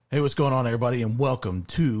Hey, what's going on, everybody, and welcome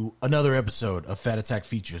to another episode of Fat Attack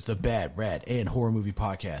Features, the Bad, Rad, and Horror Movie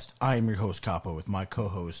Podcast. I am your host, Capo, with my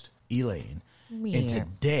co-host, Elaine. Yeah. And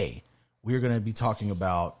today, we're going to be talking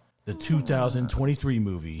about the 2023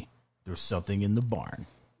 movie, There's Something in the Barn.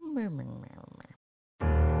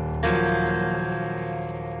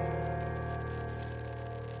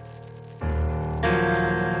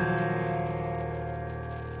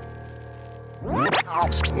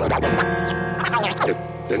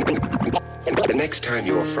 The next time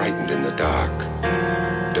you're frightened in the dark,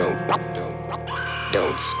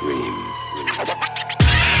 don't scream.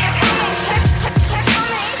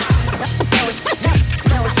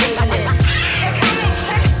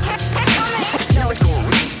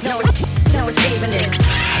 No escaping this.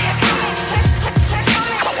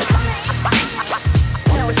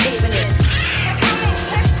 No escaping this.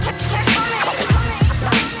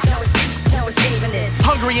 No escaping this.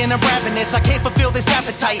 Hungry and I'm ravenous, I can't fulfill this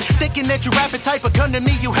appetite. Thinking that you rap type, but come to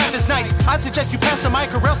me, you have is nice. I suggest you pass the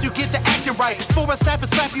mic or else you get to acting right. For I snap and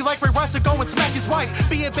slap you like Ray Rice or go and smack his wife.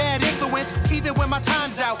 Be a bad influence, even when my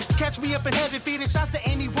time's out. Catch me up in heaven, feeding shots to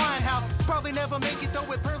Amy Winehouse. Probably never make it though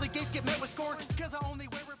with pearly gates get met with scorn. Cause I only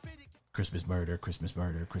wear a fitted. Christmas murder, Christmas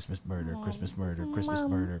murder, Christmas murder, Christmas murder, Christmas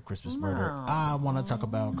murder, Christmas murder. I want to talk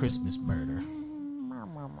about Christmas murder.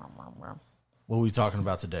 What are we talking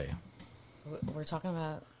about today? We're talking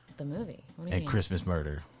about the movie. What do you And mean? Christmas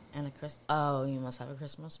murder. And oh, you must have a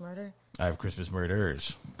Christmas murder? I have Christmas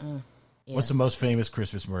murders. Yeah. What's the most famous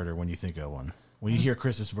Christmas murder when you think of one? When you hear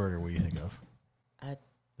Christmas murder, what do you think of?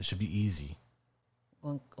 This should be easy.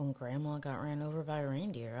 When Grandma got ran over by a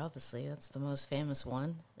reindeer, obviously. That's the most famous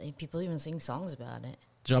one. People even sing songs about it.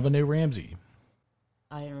 JonBenet Ramsey.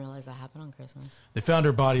 I didn't realize that happened on Christmas. They found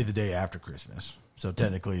her body the day after Christmas. So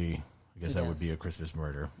technically, I guess that would be Yes. a Christmas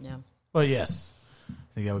murder. Yeah. But yes, I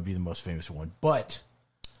think that would be the most famous one. But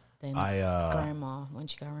Then Grandma, when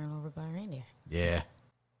she got ran over by a reindeer. yeah.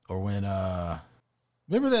 Or when,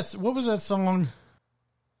 remember what was that song?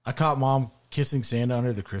 I caught Mom kissing Santa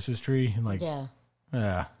under the Christmas tree. And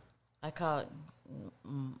yeah. I caught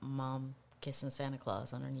Mom kissing Santa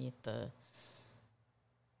Claus underneath the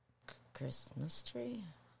Christmas tree.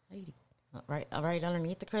 Right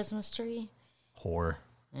underneath the Christmas tree. Whore.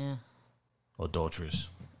 Yeah. Adulteress.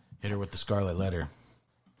 Hit her with the scarlet letter.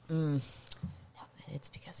 It's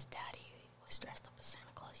because Daddy was dressed up as Santa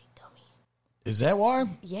Claus, you dummy. Is that why?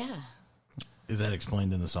 Yeah. Is that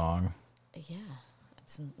explained in the song? Yeah.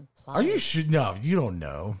 It's implied. Are you sure? No, you don't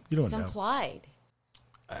know. You don't It's know. implied.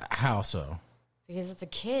 How so? Because it's a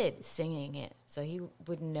kid singing it, so he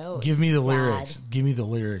would know. Give it's me the Dad. lyrics. Give me the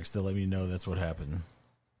lyrics to let me know that's what happened.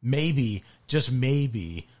 Maybe, just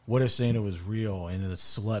maybe, what if Santa was real and the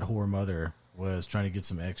slut whore mother was trying to get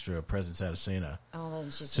some extra presents out of Santa? Oh, then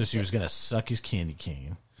she's So she was going to suck his candy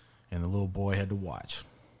cane, and the little boy had to watch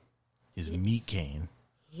his meat cane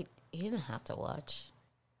He didn't have to watch.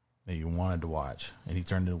 that you wanted to watch, and he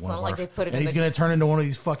turned into one not of like our. they put it And in he's the- going to turn into one of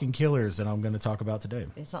these fucking killers that I'm going to talk about today.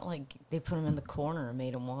 It's not like they put him in the corner and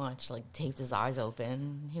made him watch, like taped his eyes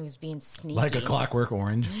open. He was being sneaky. Like a Clockwork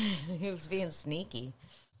Orange. He was being sneaky.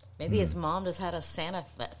 Maybe his mom just had a Santa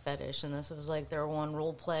fetish, and this was like their one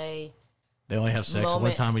role play. They only have sex one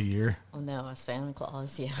Moment. time a year. Oh no, a Santa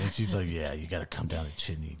Claus, yeah. And she's like, yeah, you got to come down the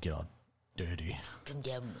chimney and get all dirty.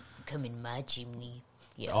 Come in my chimney.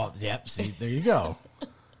 Yeah. Oh, yep. See, there you go.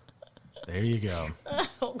 There you go.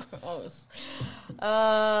 Oh, gross.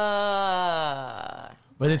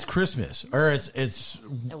 But it's Christmas, or It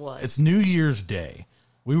was. it's New Year's Day.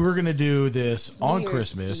 We were gonna do this on New Year's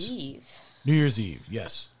Christmas, Eve. New Year's Eve.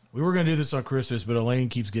 Yes, we were gonna do this on Christmas, but Elaine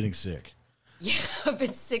keeps getting sick. Yeah, I've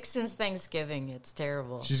been sick since Thanksgiving. It's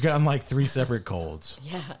terrible. She's gotten like 3 separate colds.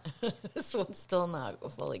 Yeah, this one's still not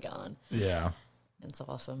fully gone. Yeah, It's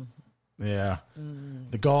awesome. yeah.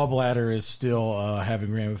 The gallbladder is still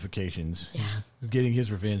having ramifications. Yeah. He's getting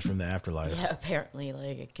his revenge from the afterlife. Yeah, apparently,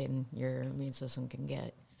 like your immune system can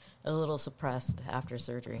get a little suppressed after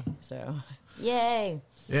surgery. So, yay!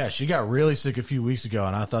 Yeah, she got really sick a few weeks ago,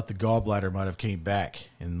 and I thought the gallbladder might have came back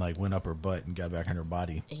and like went up her butt and got back in her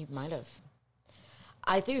body. He might have.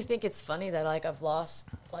 I do think it's funny that like I've lost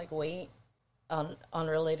like weight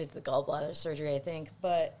unrelated to the gallbladder surgery. I think,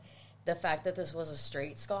 but the fact that this was a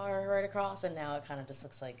straight scar right across, and now it kind of just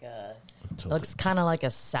looks like looks kind of like a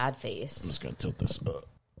sad face. I'm just gonna tilt this up.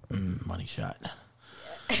 Money shot.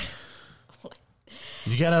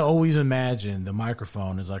 You gotta always imagine the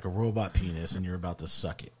microphone is like a robot penis, and you're about to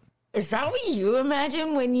suck it. Is that what you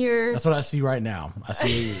imagine when you're? That's what I see right now. I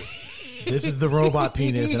see this is the robot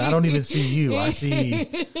penis, and I don't even see you. I see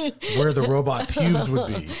where the robot pubes would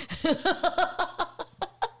be.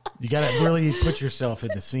 You got to really put yourself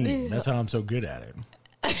in the scene. That's how I'm so good at it.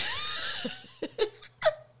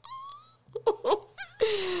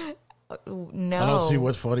 No. I don't see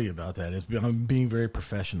what's funny about that. I'm being very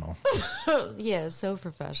professional. Yeah, so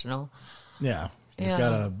professional. Yeah. He's Yeah. got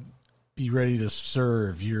to be ready to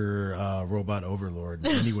serve your robot overlord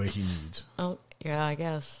any way he needs. Oh, yeah, I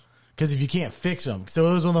guess. Because if you can't fix them, so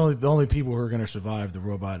those are the only people who are going to survive the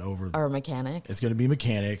robot overlord. Or mechanics. It's going to be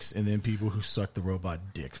mechanics and then people who suck the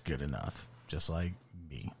robot dicks good enough, just like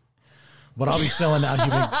me. But I'll be selling out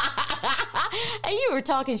human. And you were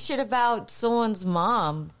talking shit about someone's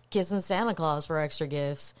mom kissing Santa Claus for extra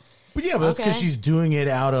gifts. But yeah, but that's because Okay. she's doing it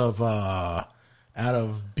out of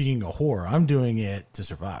being a whore. I'm doing it to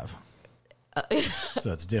survive.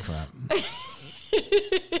 So it's different.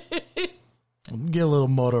 Get a little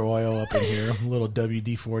motor oil up in here, a little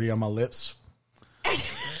WD-40 on my lips.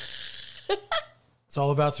 It's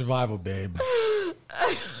all about survival, babe.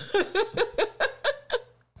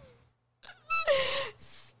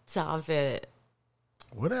 Stop it.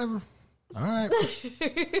 Whatever. All right.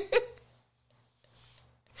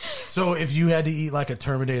 So if you had to eat like a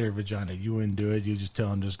Terminator vagina, you wouldn't do it. You just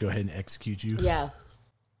tell him just go ahead and execute you. Yeah.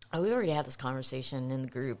 Oh, we already had this conversation in the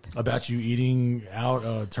group. About you eating out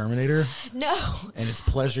a Terminator No. and its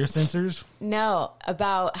pleasure sensors. No,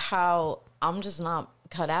 about how I'm just not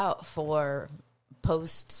cut out for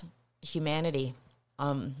post-humanity.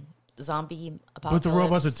 Zombie apocalypse. But the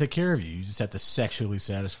robots would take care of you. You just have to sexually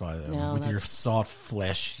satisfy them No, with your that's- soft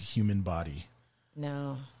flesh human body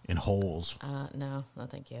No. in holes. No,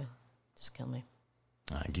 thank you. Just kill me.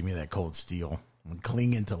 Give me that cold steel. I'm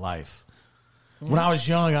clinging to life. When I was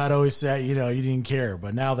young, I'd always say, you didn't care.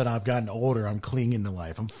 But now that I've gotten older, I'm clinging to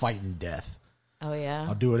life. I'm fighting death. Oh, yeah?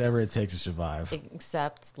 I'll do whatever it takes to survive.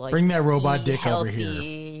 Except, like... Bring that robot eat dick over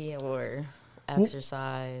healthy or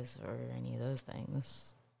exercise or any of those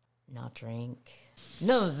things. Not drink.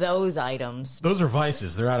 None of those items. Those are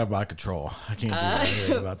vices. They're out of my control. I can't do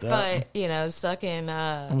anything about that. But, sucking...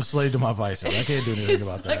 I'm a slave to my vices. I can't do anything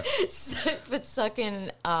about that. But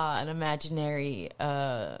sucking an imaginary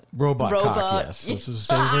Robot cock, yes. Let's just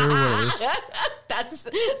say there it is. that's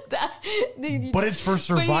that. But it's for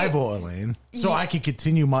survival, Elaine. So I can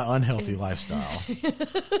continue my unhealthy lifestyle.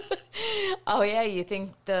 Oh yeah, you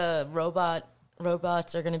think the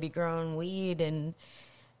robots are going to be growing weed and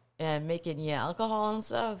making you alcohol and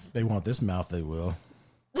stuff? They want this mouth, they will.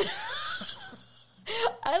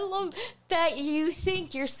 I love that you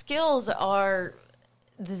think your skills are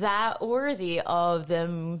that worthy of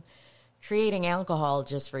them creating alcohol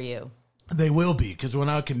just for you. They will be, because when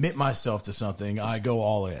I commit myself to something, I go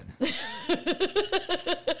all in.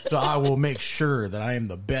 So I will make sure that I am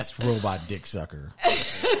the best robot dick sucker.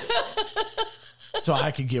 So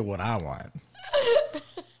I can get what I want.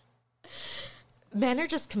 Men are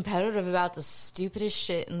just competitive about the stupidest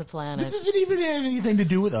shit in the planet. This doesn't even have anything to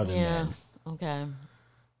do with other Yeah. men. Okay.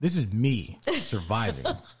 This is me surviving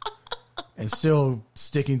and still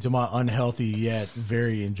sticking to my unhealthy yet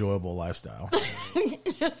very enjoyable lifestyle.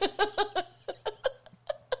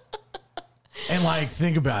 And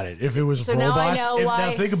think about it. If it was So now I robots, know why-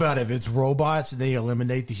 now think about it. If it's robots, they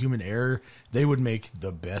eliminate the human error. They would make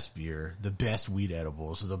the best beer, the best weed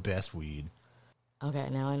edibles, the best weed. Okay,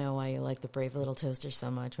 now I know why you like the Brave Little Toaster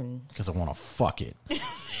so much Because I want to fuck it.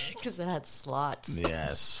 because it had slots.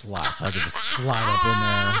 Yeah, slots. I could just slide up in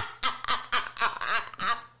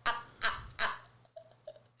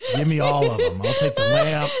there. Give me all of them. I'll take the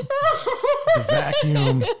lamp, the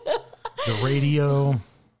vacuum, the radio,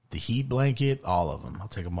 the heat blanket, all of them. I'll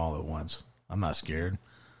take them all at once. I'm not scared.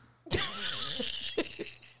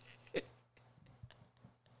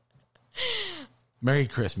 Merry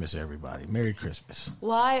Christmas, everybody. Merry Christmas.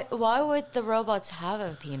 Why would the robots have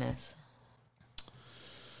a penis?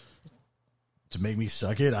 To make me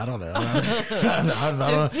suck it? I don't know. I don't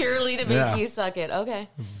Just know. purely to make Yeah. you suck it. Okay.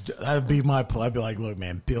 That'd be my plan. I'd be like, look,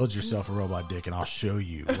 man, build yourself a robot dick and I'll show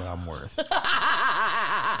you what I'm worth.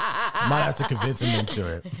 I might have to convince him into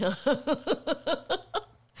it.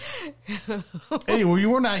 Anyway,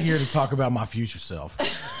 we're not here to talk about my future self.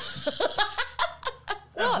 That's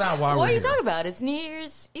not why What we're are you here. talking about? It's New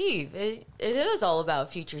Year's Eve. It is all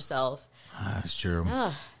about future self. That's true.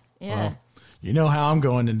 Yeah. Well, you know how I'm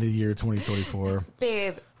going into the year 2024.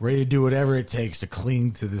 Babe, Ready to do whatever it takes to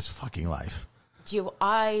cling to this fucking life. the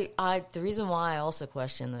reason why I also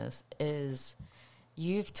question this is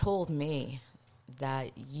you've told me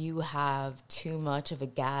that you have too much of a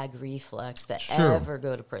gag reflex to Sure. ever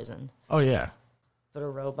go to prison. Oh, yeah. But a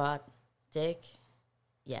robot dick,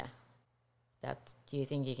 yeah. Do you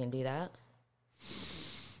think you can do that?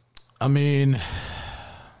 I mean,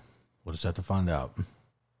 we'll just have to find out.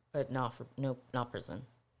 but not prison.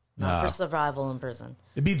 Not for survival in prison.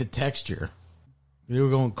 It'd be the texture. You were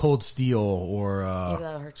going cold steel or... Maybe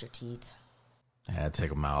that'll hurt your teeth. Yeah, take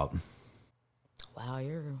them out. Wow,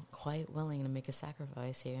 you're quite willing to make a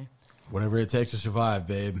sacrifice here. Whatever it takes to survive,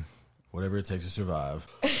 babe. Whatever it takes to survive.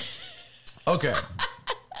 Okay.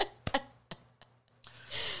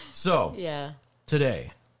 So, Yeah.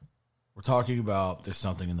 today, we're talking about There's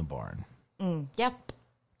Something in the Barn. Yep.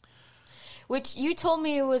 Which you told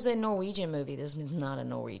me it was a Norwegian movie. This is not a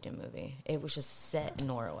Norwegian movie. It was just set in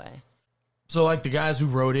Norway. So, like, the guys who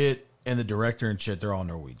wrote it and the director and shit, they're all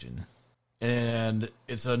Norwegian. And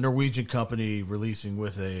it's a Norwegian company releasing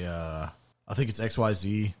with a, I think it's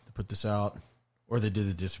XYZ to put this out. Or they did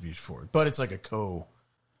the distribution for it. But it's like a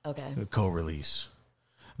co-release.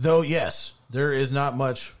 Though, yes, there is not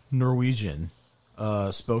much Norwegian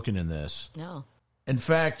spoken in this. No. In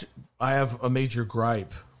fact, I have a major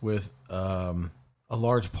gripe with a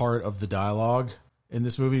large part of the dialogue in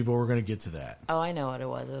this movie, but we're going to get to that. Oh, I know what it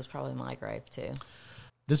was. It was probably my gripe, too.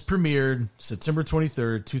 This premiered September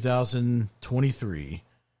 23rd, 2023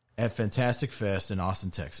 at Fantastic Fest in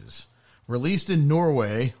Austin, Texas. Released in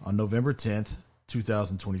Norway on November 10th,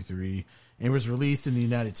 2023, and was released in the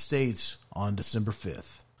United States on December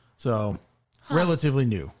 5th. So, relatively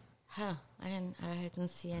new. Huh. I didn't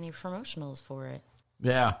see any promotionals for it.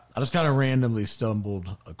 Yeah, I just kind of randomly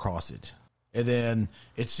stumbled across it. And then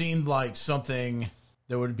it seemed like something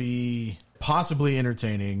that would be possibly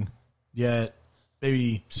entertaining, yet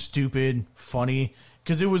maybe stupid, funny,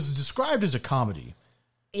 because it was described as a comedy.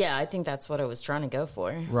 Yeah, I think that's what I was trying to go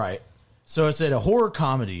for. Right. So it said a horror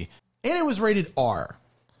comedy, and it was rated R.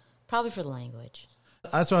 Probably for the language.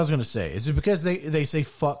 That's what I was going to say. Is it because they say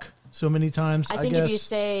fuck so many times? I think guess? if you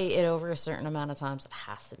say it over a certain amount of times, it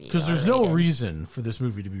has to be Because there's no R-rated. reason for this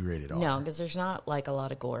movie to be rated R. No, because there's not like a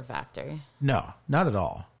lot of gore factor. No, not at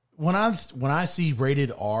all. When I see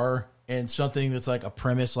rated R and something that's like a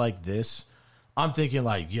premise like this, I'm thinking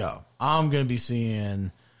like, yo, I'm going to be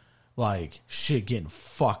seeing like shit getting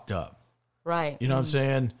fucked up. Right. You know what I'm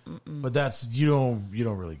saying? But that's you don't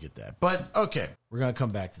really get that. But okay, we're going to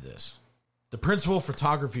come back to this. The principal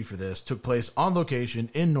photography for this took place on location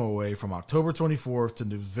in Norway from October 24th to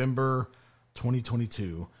November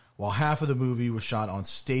 2022, while half of the movie was shot on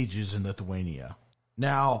stages in Lithuania.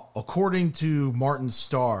 Now, according to Martin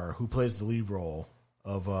Starr, who plays the lead role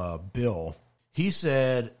of Bill, he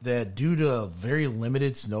said that due to very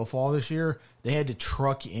limited snowfall this year, they had to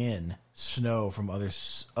truck in snow from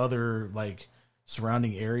other like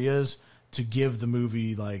surrounding areas to give the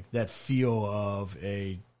movie like that feel of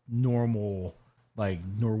a normal like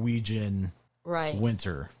Norwegian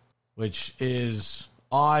winter, which is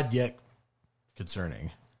odd yet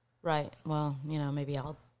concerning. Right. Well, maybe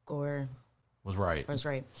Al Gore Was right.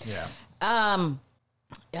 Yeah.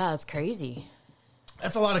 Yeah, it's crazy.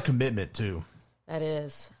 That's a lot of commitment too. That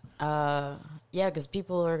is. Yeah, because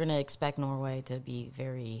people are going to expect Norway to be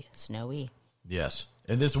very snowy. Yes.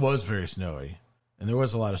 And this was very snowy. And there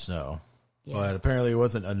was a lot of snow. Yeah. But apparently it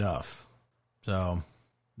wasn't enough. So,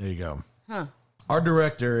 there you go. Huh. Our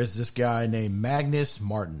director is this guy named Magnus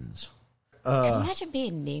Martins. Can you imagine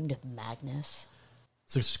being named Magnus?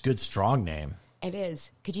 It's a good, strong name. It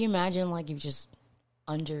is. Could you imagine, like, you've just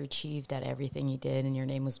underachieved at everything you did and your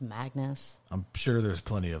name was Magnus? I'm sure there's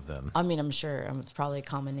plenty of them. I mean, I'm sure. It's probably a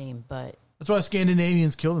common name, but... That's why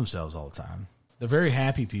Scandinavians kill themselves all the time. They're very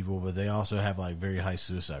happy people, but they also have, like, very high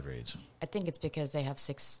suicide rates. I think it's because they have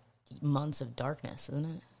 6 months of darkness, isn't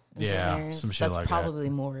it? In Yeah, some areas. some shit That's like that. probably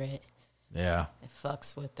more it. Yeah. It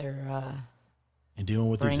fucks with their And dealing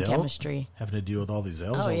with brain these chemistry. having to deal with all these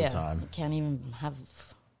L's Oh, all yeah. the time. You can't even have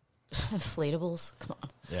inflatables. Come on.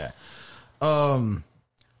 Yeah.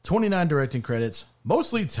 29 directing credits,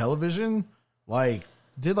 mostly television. Like,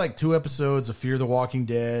 did like 2 episodes of Fear the Walking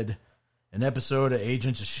Dead, an episode of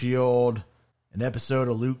Agents of S.H.I.E.L.D., an episode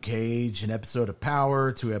of Luke Cage, an episode of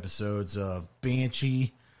Power, 2 episodes of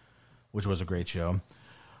Banshee, which was a great show.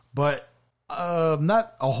 But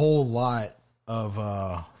not a whole lot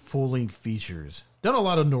of full-length features. Done a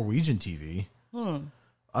lot of Norwegian TV.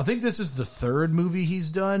 I think this is the 3rd movie he's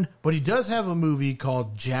done, but he does have a movie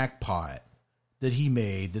called Jackpot that he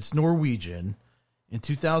made that's Norwegian in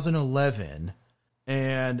 2011,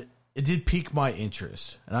 and it did pique my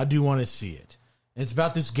interest, and I do want to see it. And it's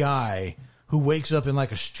about this guy who wakes up in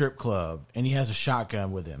like a strip club, and he has a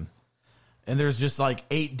shotgun with him. And there's just like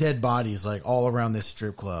 8 dead bodies like all around this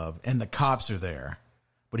strip club, and the cops are there.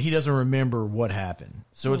 But he doesn't remember what happened.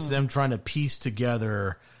 So it's them trying to piece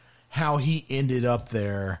together how he ended up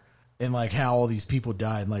there and like how all these people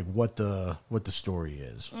died and like what the story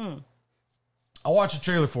is. I watched a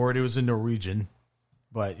trailer for it. It was in Norwegian.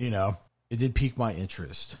 but it did pique my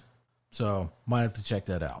interest. So might have to check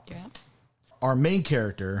that out. Yeah. Our main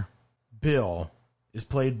character, Bill, is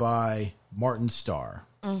played by Martin Starr.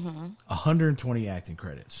 120 acting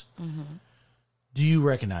credits. Do you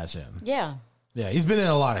recognize him? Yeah. Yeah, he's been in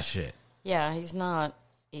a lot of shit. Yeah,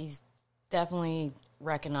 he's definitely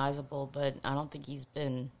recognizable, but I don't think he's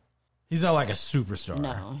been. He's not like a superstar.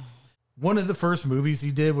 No. One of the first movies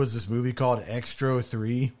he did was this movie called Extra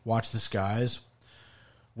 3, Watch the Skies,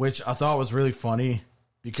 which I thought was really funny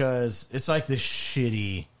because it's like this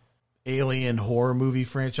shitty alien horror movie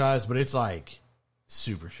franchise, but it's like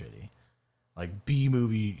super shitty. Like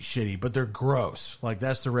B-movie shitty, but they're gross. Like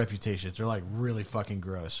that's their reputation. They're like really fucking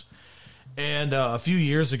gross. And a few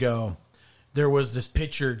years ago, there was this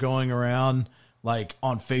picture going around like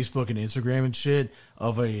on Facebook and Instagram and shit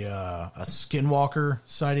of a Skinwalker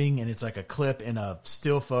sighting, and it's like a clip and a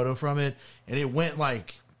still photo from it, and it went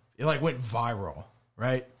viral,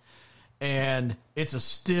 right? And it's a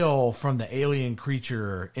still from the alien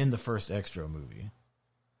creature in the first Extra movie.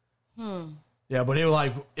 Yeah, but it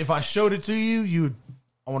like if I showed it to you, you would.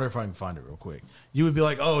 I wonder if I can find it real quick. You would be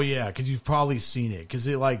like, "Oh yeah," because you've probably seen it because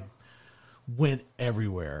it like went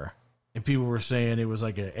everywhere, and people were saying it was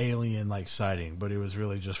like an alien like sighting, but it was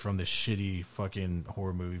really just from this shitty fucking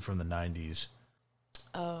horror movie from the 90s.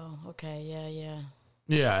 Oh, okay, yeah.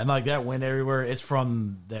 Yeah, and like that went everywhere. It's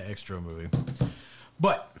from the Extra movie,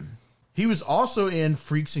 but he was also in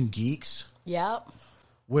Freaks and Geeks. Yep.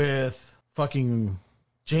 With fucking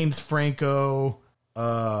James Franco,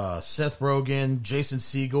 Seth Rogen, Jason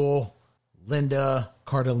Segel, Linda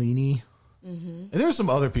Cardellini. And there's some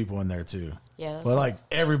other people in there too. Yeah. But like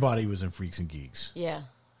everybody was in Freaks and Geeks. Yeah.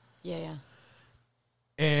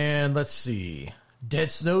 And let's see.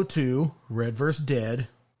 Dead Snow 2, Red vs. Dead,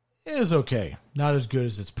 is okay. Not as good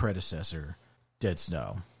as its predecessor, Dead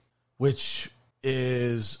Snow, which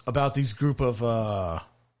is about these group of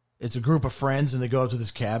it's a group of friends, and they go up to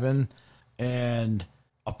this cabin, and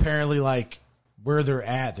apparently like where they're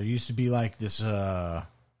at, there used to be like this there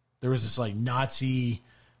was this like Nazi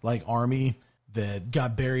like army that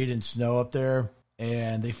got buried in snow up there,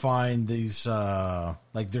 and they find these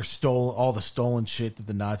like they're all the stolen shit that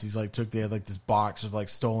the Nazis like took. They had like this box of like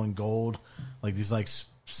stolen gold, like these like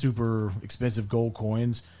super expensive gold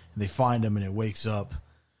coins, and they find them, and it wakes up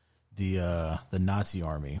the Nazi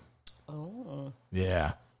army. Oh.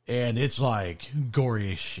 Yeah. And it's like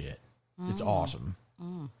gory as shit. It's awesome.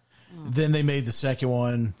 Then they made the second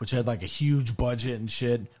one, which had like a huge budget and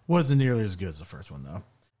shit. Wasn't nearly as good as the first one though.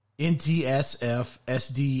 NTSF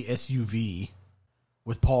SD SUV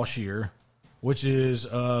with Paul Scheer, which is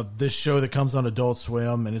this show that comes on Adult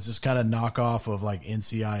Swim, and it's this kind of knockoff of like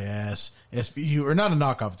NCIS, SVU, or not a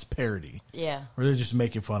knockoff, it's a parody. Yeah. Where they're just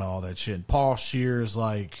making fun of all that shit. Paul Scheer is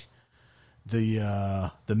like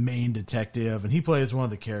the main detective, and he plays one of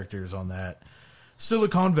the characters on that.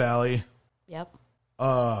 Silicon Valley. Yep.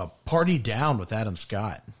 Party Down with Adam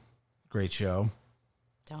Scott. Great show.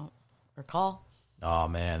 Don't recall. Oh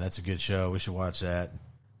man, that's a good show. We should watch that.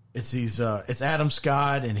 It's it's Adam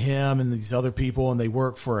Scott and him and these other people, and they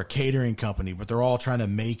work for a catering company, but they're all trying to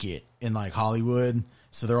make it in like Hollywood.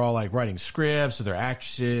 So they're all like writing scripts, so they're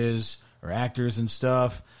actresses or actors and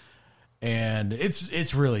stuff. And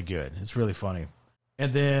it's really good. It's really funny.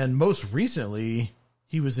 And then most recently,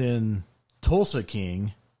 he was in Tulsa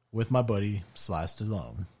King with my buddy Sly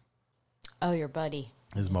Stallone. Oh, your buddy.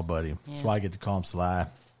 This is my buddy. That's why I get to call him Sly.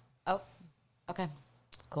 Oh, okay.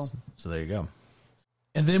 Cool. So there you go.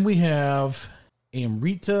 And then we have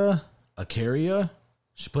Amrita Acharya.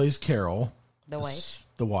 She plays Carol. The wife.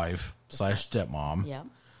 The wife / stepmom. Yeah.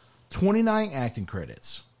 29 acting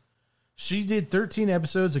credits. She did 13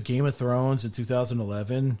 episodes of Game of Thrones in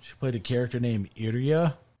 2011. She played a character named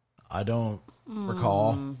Iria. I don't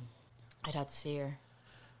recall. I'd have to see her.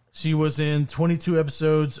 She was in 22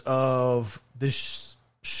 episodes of this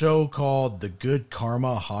show called The Good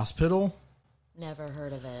Karma Hospital. Never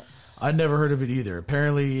heard of it. I'd never heard of it either.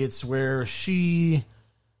 Apparently, it's where she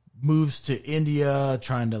moves to India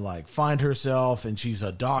trying to like find herself, and she's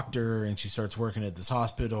a doctor, and she starts working at this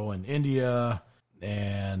hospital in India,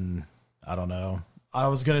 and I don't know. I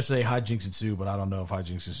was going to say hijinks ensue, but I don't know if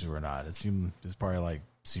hijinks ensue or not. It's probably like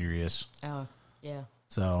serious. Oh, yeah.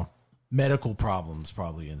 So medical problems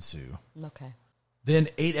probably ensue. Okay. Then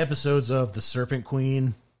 8 episodes of The Serpent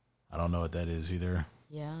Queen. I don't know what that is either.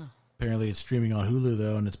 Yeah. Apparently it's streaming on Hulu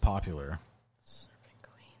though, and it's popular. Serpent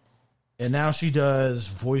Queen. And now she does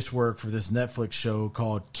voice work for this Netflix show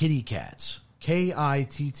called Kitty Cats.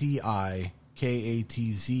 KITTIKATZ.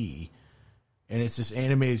 And it's this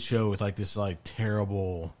animated show with like this like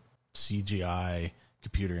terrible CGI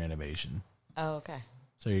computer animation. Oh, okay.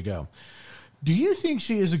 So there you go. Do you think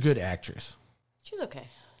she is a good actress? She was okay.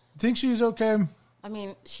 Think she's okay? I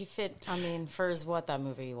mean, she fit. I mean, for what that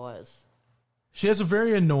movie was. She has a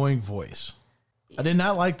very annoying voice. I did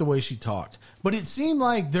not like the way she talked. But it seemed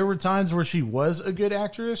like there were times where she was a good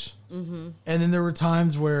actress. Mm-hmm. And then there were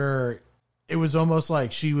times where it was almost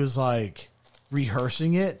like she was like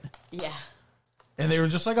rehearsing it. Yeah. And they were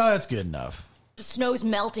just like, oh, that's good enough. The snow's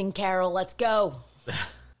melting, Carol. Let's go.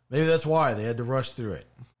 Maybe that's why they had to rush through it.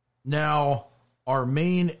 Now, our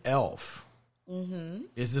main elf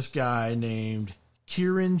is this guy named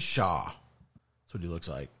Kieran Shaw. That's what he looks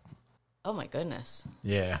like. Oh, my goodness.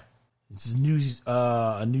 Yeah. It's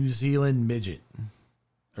a New Zealand midget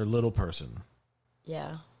or little person.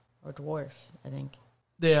 Yeah. Or dwarf, I think.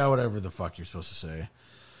 Yeah, whatever the fuck you're supposed to say.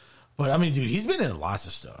 But, I mean, dude, he's been in lots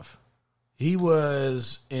of stuff. He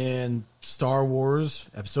was in Star Wars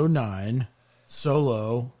Episode 9,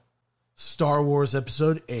 Solo, Star Wars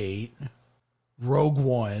Episode 8, Rogue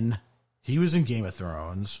One. He was in Game of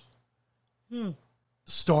Thrones.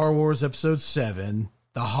 Star Wars Episode 7,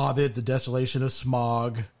 The Hobbit, The Desolation of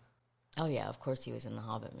Smog. Oh, yeah, of course he was in the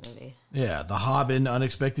Hobbit movie. Yeah, The Hobbit,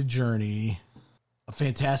 Unexpected Journey, A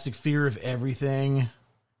Fantastic Fear of Everything,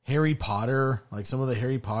 Harry Potter, like some of the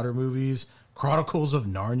Harry Potter movies, Chronicles of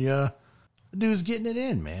Narnia. The dude's getting it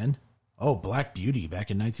in, man. Oh, Black Beauty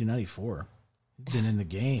back in 1994. He's been in the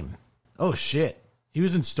game. Oh, shit. He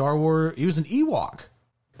was in Star Wars. He was an Ewok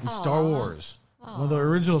in Star Wars. One of the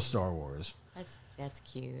original Star Wars. That's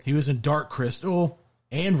cute. He was in Dark Crystal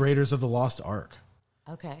and Raiders of the Lost Ark.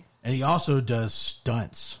 Okay. And he also does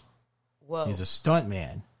stunts. Whoa. He's a stunt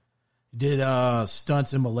man. He did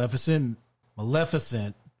stunts in Maleficent,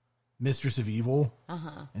 Mistress of Evil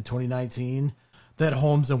in 2019. That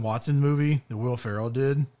Holmes and Watson movie that Will Ferrell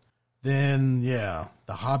did. Then, yeah,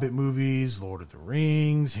 the Hobbit movies, Lord of the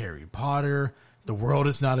Rings, Harry Potter, The World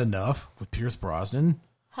Is Not Enough with Pierce Brosnan.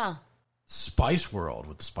 Huh. Spice World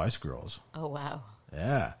with the Spice Girls. Oh, wow.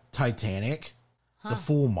 Yeah. Titanic. The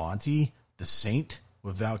Full Monty. The Saint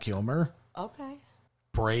with Val Kilmer. Okay.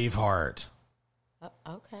 Braveheart.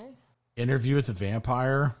 Okay. Interview with the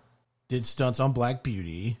Vampire. Did stunts on Black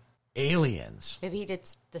Beauty. Aliens. Maybe he did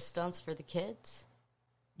the stunts for the kids?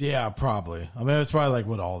 Yeah, probably. I mean, that's probably like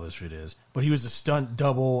what all this shit is. But he was a stunt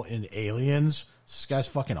double in Aliens. This guy's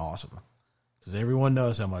fucking awesome. Because everyone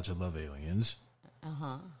knows how much I love Aliens.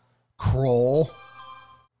 Kroll.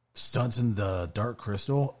 Stunts in the Dark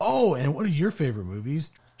Crystal. Oh, and one of your favorite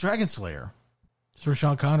movies, Dragon Slayer. Sir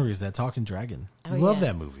Sean Connery is that talking dragon. I love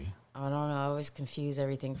that movie. I don't know. I always confuse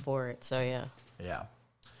everything for it. So, yeah. Yeah.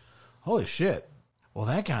 Holy shit. Well,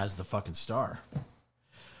 that guy's the fucking star.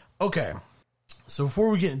 Okay. So before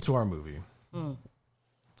we get into our movie,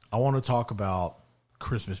 I want to talk about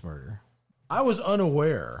Christmas Murder. I was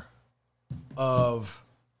unaware of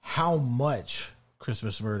how much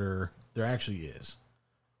Christmas Murder there actually is.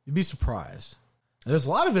 You'd be surprised. There's a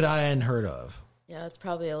lot of it I hadn't heard of. Yeah, it's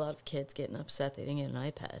probably a lot of kids getting upset they didn't get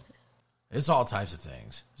an iPad. It's all types of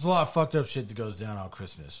things. There's a lot of fucked up shit that goes down on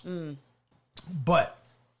Christmas. But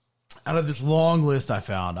out of this long list I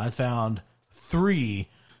found 3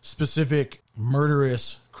 specific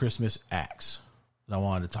murderous Christmas acts that I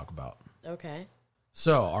wanted to talk about. Okay.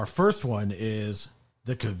 So our first one is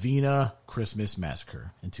the Covina Christmas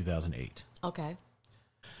Massacre in 2008. Okay.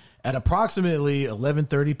 At approximately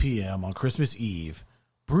 11:30 p.m. on Christmas Eve,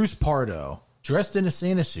 Bruce Pardo, dressed in a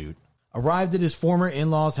Santa suit, arrived at his former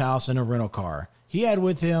in-laws' house in a rental car. He had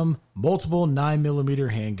with him multiple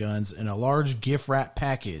 9mm handguns and a large gift wrap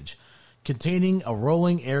package containing a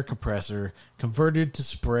rolling air compressor converted to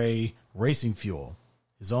spray racing fuel,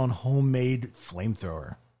 his own homemade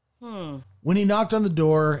flamethrower. When he knocked on the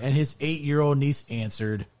door and his 8-year-old niece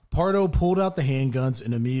answered, Pardo pulled out the handguns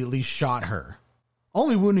and immediately shot her.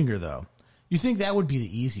 Only wounding her, though. You think that would be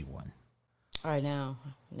the easy one. All right, now,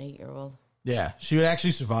 an 8-year-old. Yeah, she would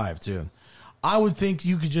actually survive, too. I would think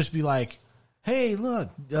you could just be like, hey, look,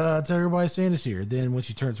 tell everybody Santa's here. Then when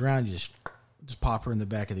she turns around, you just pop her in the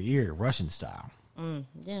back of the ear, Russian style.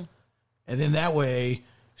 Yeah. And then that way,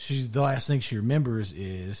 the last thing she remembers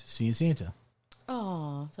is seeing Santa.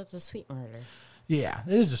 Oh, that's a sweet murder. Yeah,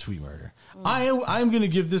 it is a sweet murder. I'm going to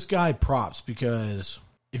give this guy props because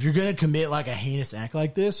if you're going to commit like a heinous act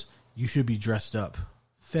like this, you should be dressed up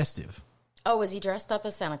festive. Oh, was he dressed up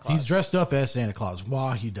as Santa Claus? He's dressed up as Santa Claus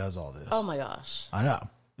while he does all this. Oh, my gosh. I know.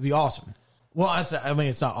 It'd be awesome. Well,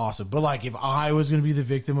 it's not awesome, but like if I was going to be the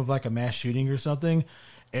victim of like a mass shooting or something,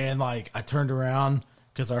 and like I turned around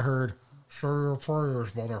because I heard, "Say your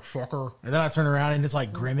prayers, motherfucker," and then I turn around and it's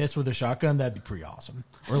like Grimace with a shotgun, that'd be pretty awesome.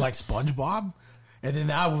 Or like SpongeBob, and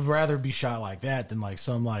then I would rather be shot like that than like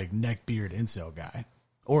some like neckbeard incel guy.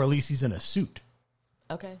 or at least he's in a suit.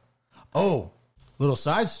 Okay. Oh, little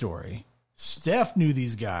side story. Steph knew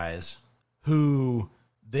these guys who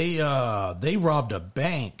they robbed a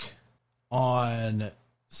bank on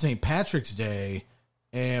St. Patrick's Day,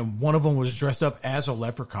 and one of them was dressed up as a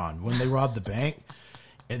leprechaun when they robbed the bank.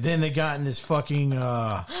 And then they got in this fucking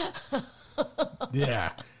yeah.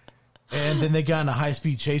 And then they got in a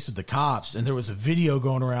high-speed chase with the cops, and there was a video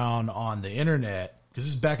going around on the internet, because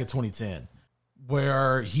this is back in 2010,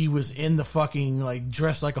 where he was in the fucking, like,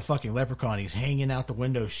 dressed like a fucking leprechaun. He's hanging out the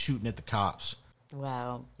window shooting at the cops.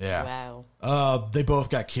 Wow. Yeah. Wow. They both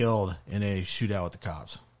got killed in a shootout with the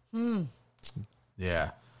cops.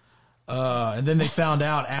 Yeah. And then they found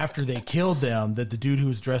out after they killed them that the dude who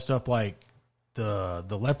was dressed up like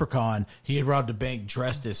the leprechaun, he had robbed a bank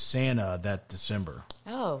dressed as Santa that December.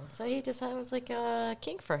 Oh, so he just had, it was like a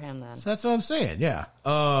kink for him then. So that's what I'm saying, yeah.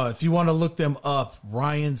 If you want to look them up,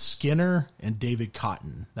 Ryan Skinner and David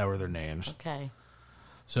Cotton, that were their names. Okay.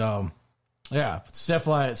 So, yeah,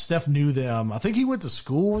 Steph knew them. I think he went to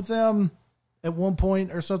school with them at one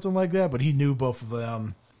point or something like that, but he knew both of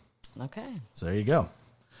them. Okay. So there you go.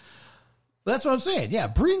 But that's what I'm saying.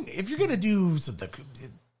 Yeah, if you're going to do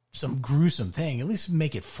some gruesome thing, at least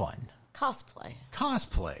make it fun. Cosplay.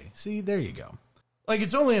 See, there you go. Like,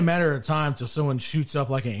 it's only a matter of time till someone shoots up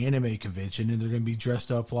like an anime convention and they're going to be dressed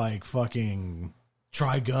up like fucking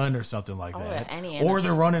Trigun or something like that. Or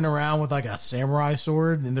they're running around with like a samurai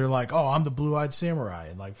sword and they're like, oh, I'm the blue-eyed samurai,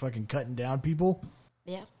 and like fucking cutting down people.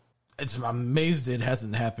 Yeah. I'm amazed it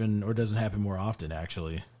hasn't happened or doesn't happen more often,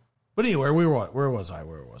 actually. But anyway, where was I?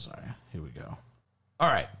 Here we go. All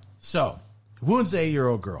right. So, wounds the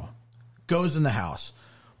 8-year-old girl, goes in the house,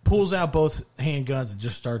 pulls out both handguns and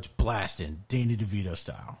just starts blasting, Danny DeVito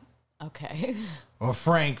style. Okay. Or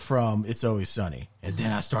Frank from It's Always Sunny. And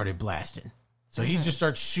then I started blasting. So he just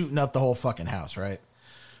starts shooting up the whole fucking house, right?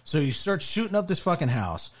 So he starts shooting up this fucking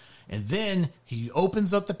house, and then he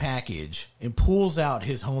opens up the package and pulls out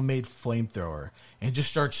his homemade flamethrower and just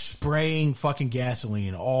starts spraying fucking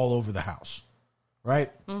gasoline all over the house,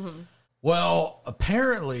 right? Mm-hmm. Well,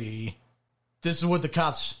 apparently, this is what the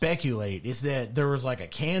cops speculate, is that there was like a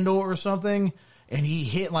candle or something, and he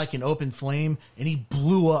hit like an open flame, and he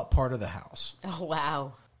blew up part of the house. Oh,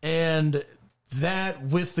 wow. And that,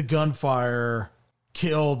 with the gunfire,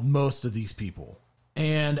 killed most of these people.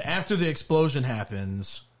 And after the explosion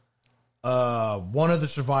happens, one of the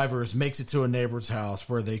survivors makes it to a neighbor's house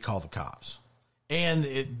where they call the cops. And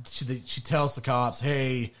she tells the cops,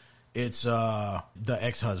 hey, it's the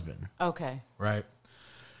ex-husband. Okay. Right?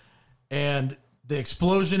 And the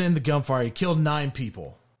explosion and the gunfire, he killed 9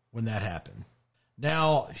 people when that happened.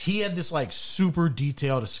 Now, he had this like super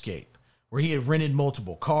detailed escape where he had rented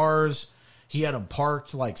multiple cars. He had them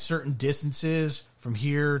parked like certain distances from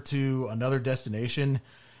here to another destination.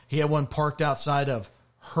 He had one parked outside of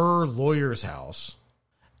her lawyer's house.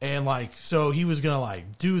 And like, so he was going to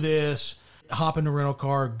like do this, hop in a rental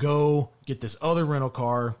car, go get this other rental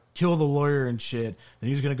car, kill the lawyer and shit. Then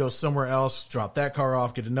he was going to go somewhere else, drop that car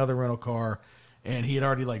off, get another rental car. And he had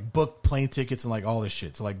already like booked plane tickets and like all this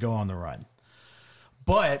shit to like go on the run.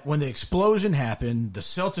 But when the explosion happened, the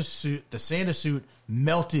Santa suit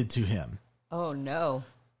melted to him. Oh, no.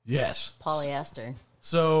 Yes. Polyester.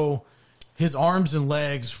 So his arms and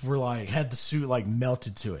legs were like, had the suit like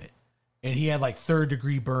melted to it. And he had like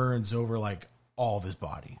 3rd-degree burns over like all of his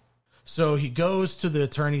body. So he goes to the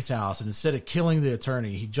attorney's house, and instead of killing the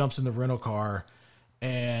attorney, he jumps in the rental car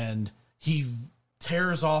and he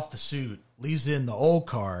tears off the suit, leaves it in the old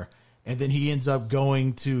car, and then he ends up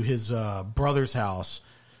going to his brother's house,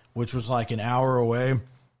 which was like an hour away,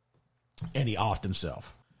 and he offed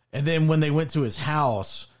himself. And then when they went to his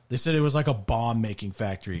house, they said it was like a bomb-making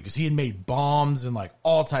factory because he had made bombs and like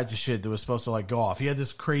all types of shit that was supposed to like go off. He had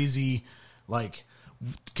this crazy, like,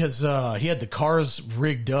 because he had the cars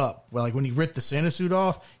rigged up. Well, like when he ripped the Santa suit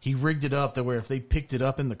off, he rigged it up that where if they picked it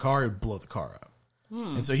up in the car, it would blow the car up.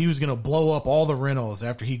 And so he was going to blow up all the rentals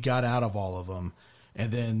after he got out of all of them, and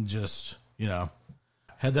then just, you know,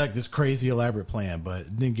 had like this crazy elaborate plan, but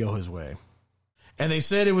it didn't go his way. And they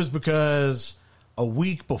said it was because a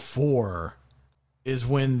week before is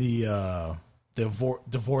when the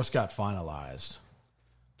divorce got finalized.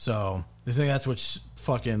 So they think that's what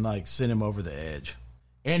fucking like sent him over the edge.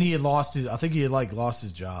 And he had lost his, I think he had like lost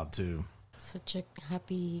his job too. Such a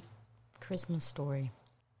happy Christmas story.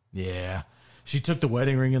 Yeah. She took the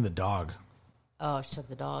wedding ring and the dog. Oh, she took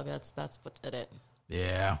the dog. That's what did it.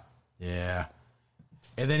 Yeah. Yeah.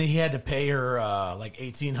 And then he had to pay her like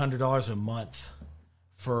 $1,800 a month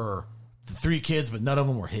for the 3 kids, but none of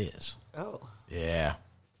them were his. Oh. Yeah.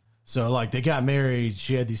 So, like, they got married.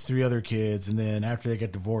 She had these 3 other kids. And then after they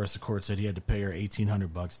got divorced, the court said he had to pay her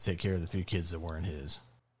 $1,800 to take care of the 3 kids that weren't his.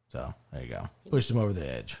 So, there you go. Pushed him over the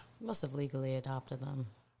edge. He must have legally adopted them.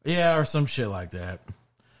 Yeah, or some shit like that.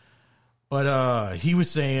 But he was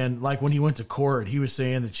saying, like, when he went to court, he was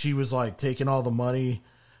saying that she was, like, taking all the money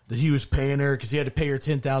that he was paying her because he had to pay her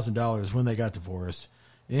 $10,000 when they got divorced.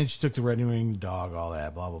 And then she took the red wing dog, all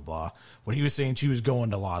that, blah, blah, blah. When he was saying she was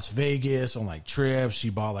going to Las Vegas on, like, trips, she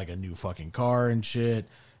bought, like, a new fucking car and shit,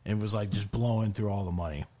 and was, like, just blowing through all the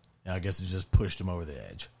money. And I guess it just pushed him over the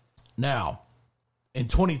edge. Now, in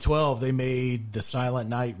 2012, they made the Silent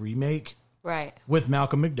Night remake. Right. With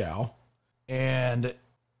Malcolm McDowell. And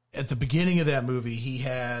at the beginning of that movie, he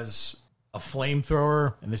has a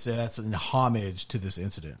flamethrower, and they say that's an homage to this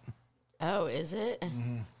incident. Oh, is it?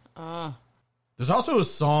 Mm-hmm. There's also a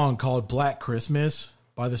song called Black Christmas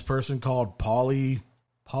by this person called Polystyrene.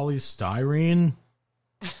 Styrene.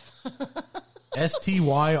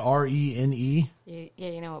 Yeah,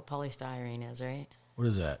 you know what polystyrene is, right? What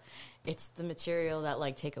is that? It's the material that,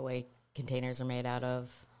 like, takeaway containers are made out of.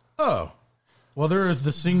 Oh. Well, there is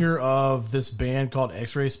the singer of this band called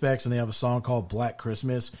X-Ray Specs, and they have a song called Black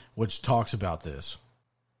Christmas, which talks about this.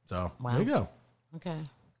 So, wow. There you go. Okay.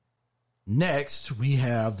 Next, we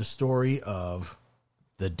have the story of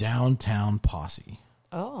the Downtown Posse.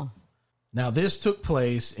 Oh. Now, this took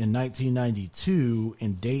place in 1992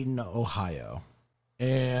 in Dayton, Ohio.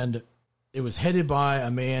 And it was headed by a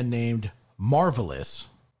man named Marvelous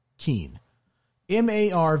Keene.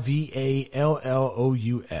 Marvallous.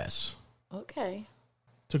 Okay.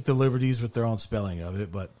 Took the liberties with their own spelling of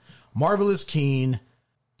it, but Marvelous Keene,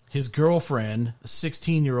 his girlfriend, a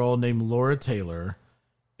 16-year-old named Laura Taylor,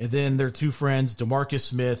 and then their 2 friends, DeMarcus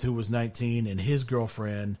Smith, who was 19, and his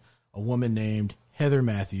girlfriend, a woman named Heather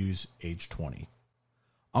Matthews, age 20.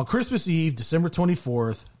 On Christmas Eve, December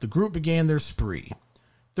 24th, the group began their spree.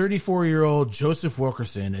 34-year-old Joseph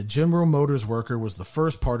Wilkerson, a General Motors worker, was the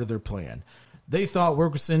first part of their plan. They thought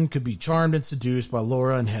Wilkerson could be charmed and seduced by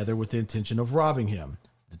Laura and Heather with the intention of robbing him.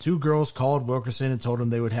 The 2 girls called Wilkerson and told him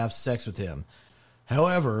they would have sex with him.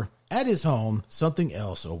 However, at his home, something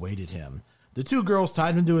else awaited him. The 2 girls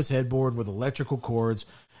tied him to his headboard with electrical cords,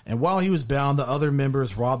 and while he was bound, the other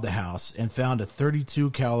members robbed the house and found a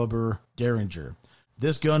 .32 caliber Derringer.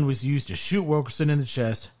 This gun was used to shoot Wilkerson in the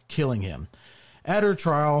chest, killing him. At her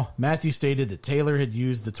trial, Matthew stated that Taylor had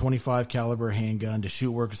used the .25 caliber handgun to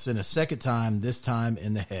shoot Wilkerson a second time, this time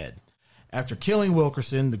in the head. After killing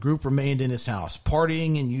Wilkerson, the group remained in his house,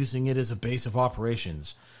 partying and using it as a base of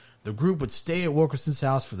operations. The group would stay at Wilkerson's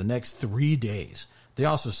house for the next 3 days. They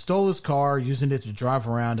also stole his car, using it to drive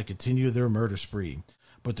around and continue their murder spree.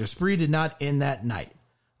 But their spree did not end that night.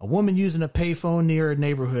 A woman using a payphone near a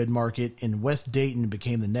neighborhood market in West Dayton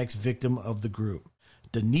became the next victim of the group.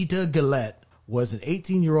 Danita Gillette was an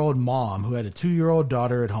 18-year-old mom who had a 2-year-old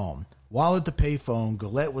daughter at home. While at the payphone,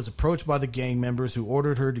 Gillette was approached by the gang members who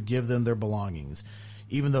ordered her to give them their belongings.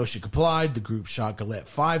 Even though she complied, the group shot Gillette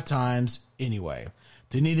 5 times anyway.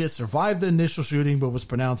 Danita survived the initial shooting but was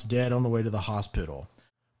pronounced dead on the way to the hospital.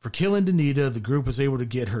 For killing Danita, the group was able to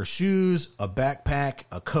get her shoes, a backpack,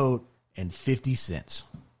 a coat, and 50 cents.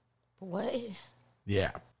 What?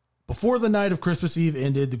 Yeah. Before the night of Christmas Eve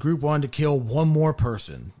ended, the group wanted to kill one more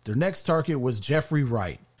person. Their next target was Jeffrey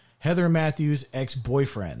Wright, Heather Matthews'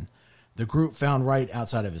 ex-boyfriend. The group found Wright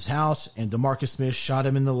outside of his house, and DeMarcus Smith shot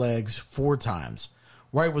him in the legs 4 times.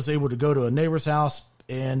 Wright was able to go to a neighbor's house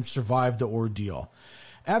and survive the ordeal.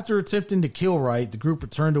 After attempting to kill Wright, the group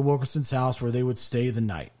returned to Wilkerson's house where they would stay the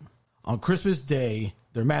night. On Christmas Day,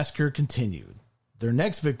 their massacre continued. Their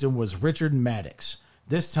next victim was Richard Maddox.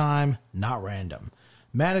 This time, not random.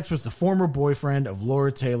 Maddox was the former boyfriend of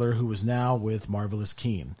Laura Taylor, who was now with Marvelous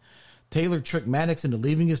Keene. Taylor tricked Maddox into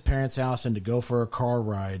leaving his parents' house and to go for a car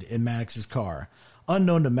ride in Maddox's car.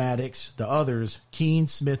 Unknown to Maddox, the others, Keene,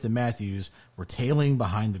 Smith, and Matthews, were tailing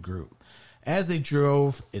behind the group. As they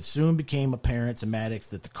drove, it soon became apparent to Maddox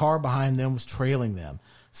that the car behind them was trailing them.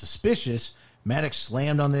 Suspicious, Maddox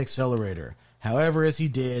slammed on the accelerator. However, as he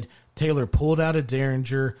did, Taylor pulled out a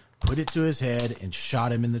Derringer, put it to his head, and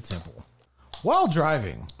shot him in the temple. While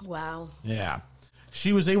driving. Wow. Yeah.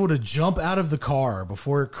 She was able to jump out of the car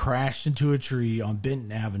before it crashed into a tree on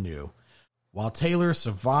Benton Avenue. While Taylor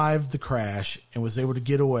survived the crash and was able to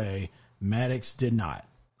get away, Maddox did not.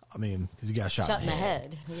 I mean, because he got shot in the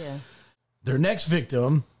head. Yeah. Their next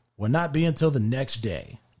victim would not be until the next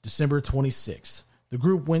day, December 26th. The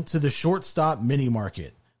group went to the Shortstop Mini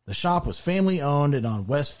Market. The shop was family-owned and on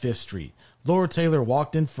West 5th Street. Laura Taylor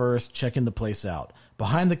walked in first, checking the place out.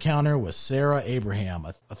 Behind the counter was Sarah Abraham,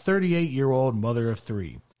 a 38-year-old mother of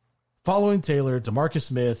 3. Following Taylor, DeMarcus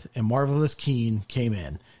Smith and Marvelous Keene came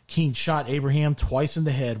in. Keene shot Abraham twice in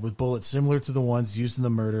the head with bullets similar to the ones used in the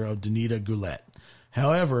murder of Donita Goulet.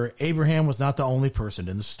 However, Abraham was not the only person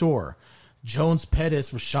in the store. Jones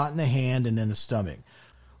Pettis was shot in the hand and in the stomach.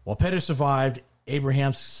 While Pettis survived,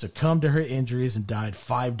 Abraham succumbed to her injuries and died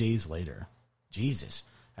 5 days later. Jesus,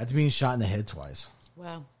 after being shot in the head twice.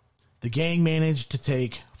 Wow. The gang managed to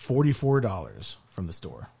take $44 from the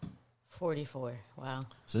store. 44. Wow.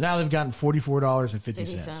 So now they've gotten $44.50. 50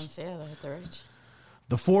 cents. Yeah, they're rich.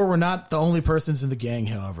 The four were not the only persons in the gang,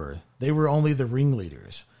 however. They were only the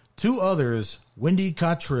ringleaders. Two others, Wendy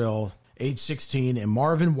Cottrell, age 16, and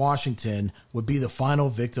Marvin Washington, would be the final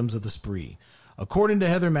victims of the spree. According to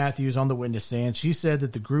Heather Matthews on the witness stand, she said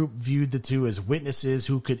that the group viewed the two as witnesses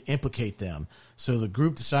who could implicate them. So the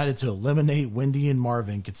group decided to eliminate Wendy and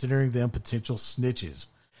Marvin, considering them potential snitches.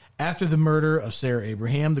 After the murder of Sarah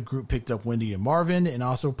Abraham, the group picked up Wendy and Marvin and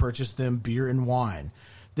also purchased them beer and wine.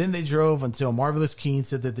 Then they drove until Marvelous Keene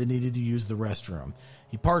said that they needed to use the restroom.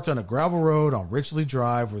 He parked on a gravel road on Richley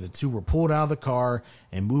Drive where the two were pulled out of the car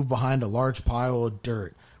and moved behind a large pile of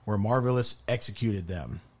dirt where Marvelous executed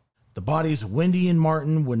them. The bodies of Wendy and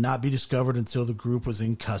Martin would not be discovered until the group was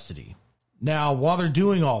in custody. Now, while they're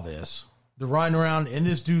doing all this, they're riding around in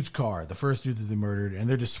this dude's car, the first dude that they murdered, and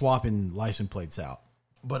they're just swapping license plates out.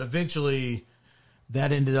 But eventually,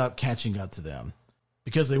 that ended up catching up to them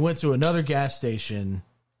because they went to another gas station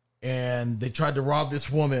and they tried to rob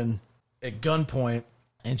this woman at gunpoint,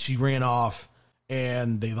 and she ran off,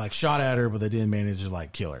 and they shot at her, but they didn't manage to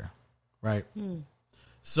kill her, right?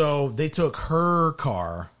 So they took her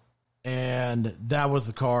car, and that was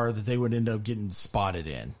the car that they would end up getting spotted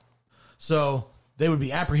in. So they would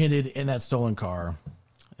be apprehended in that stolen car,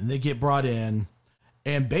 and they get brought in,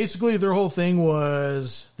 and basically their whole thing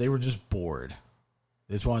was they were just bored.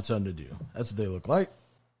 They just wanted something to do. That's what they look like.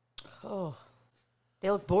 Oh, they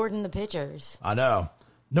look bored in the pictures. I know.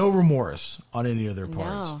 No remorse on any of their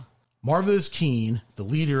parts. No. Marvelous Keene, the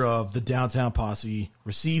leader of the Downtown Posse,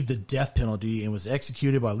 received the death penalty and was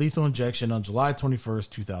executed by lethal injection on July 21st,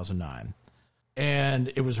 2009.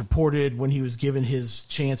 And it was reported when he was given his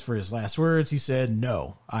chance for his last words, he said,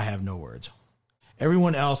 "No, I have no words."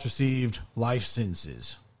 Everyone else received life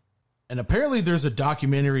sentences. And apparently there's a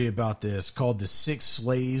documentary about this called The Six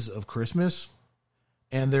Slays of Christmas.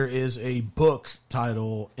 And there is a book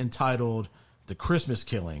entitled The Christmas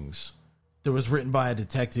Killings that was written by a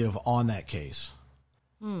detective on that case.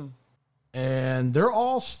 And they're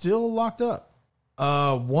all still locked up.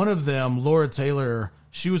 One of them, Laura Taylor,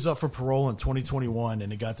 she was up for parole in 2021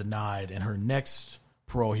 and it got denied. And her next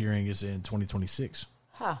parole hearing is in 2026.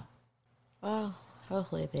 Huh. Well,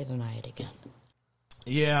 hopefully they deny it again.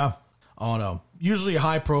 Yeah. I don't know. Usually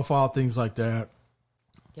high profile things like that.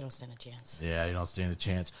 You don't stand a chance. Yeah, you don't stand a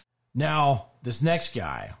chance. Now, this next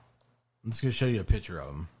guy, I'm just going to show you a picture of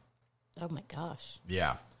him. Oh my gosh.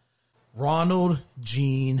 Yeah. Ronald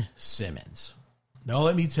Gene Simmons. Now,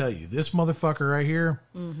 let me tell you, this motherfucker right here,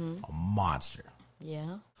 a monster.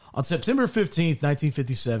 Yeah. On September 15th,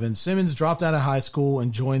 1957, Simmons dropped out of high school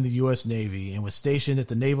and joined the U.S. Navy and was stationed at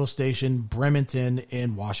the Naval Station Bremerton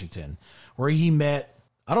in Washington, where he met,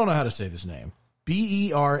 I don't know how to say this name,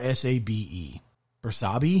 Bersabe.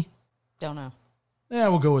 Bersabe? Don't know. Yeah,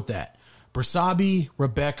 we'll go with that. Bersabe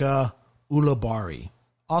Rebecca Ulibarri,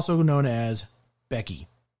 also known as Becky,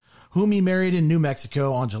 whom he married in New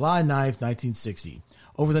Mexico on July 9th, 1960.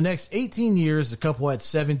 Over the next 18 years, the couple had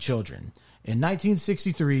 7 children. In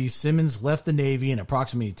 1963, Simmons left the Navy and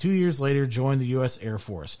approximately 2 years later joined the U.S. Air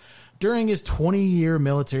Force. During his 20-year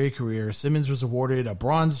military career, Simmons was awarded a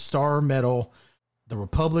Bronze Star Medal, the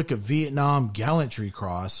Republic of Vietnam Gallantry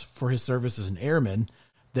Cross for his service as an airman,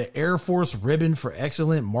 the Air Force Ribbon for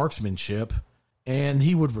excellent marksmanship, and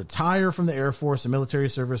he would retire from the Air Force and military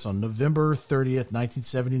service on November 30th,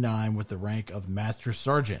 1979 with the rank of Master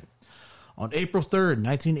Sergeant. On April 3rd,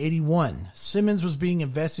 1981, Simmons was being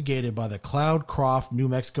investigated by the Cloudcroft, New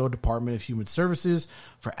Mexico Department of Human Services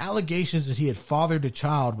for allegations that he had fathered a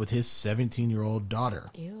child with his 17-year-old daughter.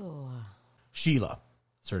 Ew. Sheila,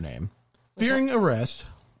 that's her name. Fearing arrest.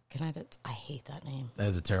 I hate that name. That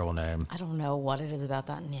is a terrible name. I don't know what it is about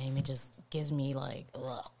that name. It just gives me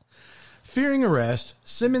ugh. Fearing arrest,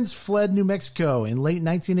 Simmons fled New Mexico in late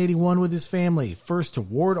 1981 with his family, first to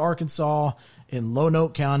Ward, Arkansas, in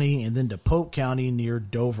Lonoke County, and then to Pope County near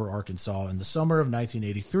Dover, Arkansas, in the summer of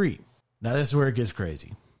 1983. Now, this is where it gets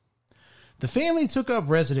crazy. The family took up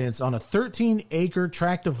residence on a 13-acre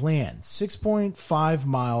tract of land, 6.5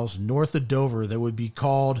 miles north of Dover, that would be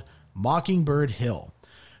called Mockingbird Hill.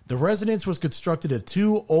 The residence was constructed of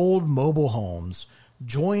 2 old mobile homes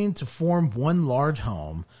joined to form one large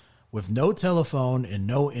home, with no telephone and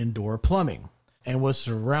no indoor plumbing, and was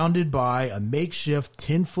surrounded by a makeshift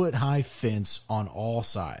 10-foot-high fence on all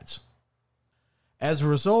sides. As a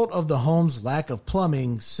result of the home's lack of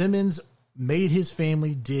plumbing, Simmons made his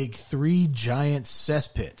family dig 3 giant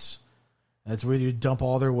cesspits. That's where you dump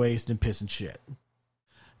all their waste and piss and shit.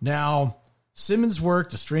 Now, Simmons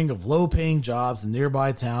worked a string of low-paying jobs in the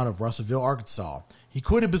nearby town of Russellville, Arkansas. He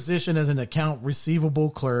quit a position as an account receivable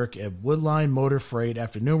clerk at Woodline Motor Freight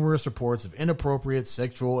after numerous reports of inappropriate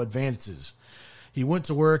sexual advances. He went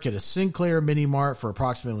to work at a Sinclair Mini Mart for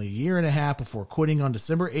approximately a year and a half before quitting on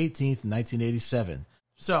December 18th, 1987.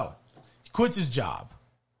 So, he quits his job,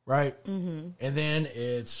 right? Mm-hmm. And then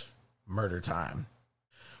it's murder time.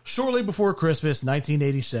 Shortly before Christmas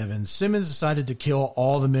 1987, Simmons decided to kill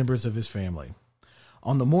all the members of his family.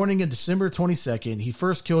 On the morning of December 22nd, he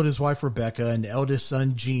first killed his wife Rebecca and eldest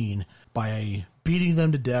son Gene by beating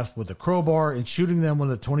them to death with a crowbar and shooting them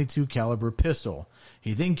with a .22 caliber pistol.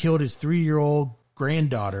 He then killed his 3-year-old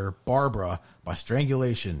granddaughter, Barbara, by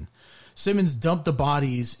strangulation. Simmons dumped the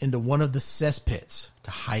bodies into one of the cesspits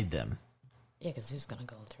to hide them. Yeah, because who's going to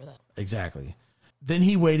go through that? Exactly. Then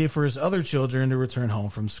he waited for his other children to return home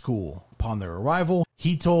from school. Upon their arrival,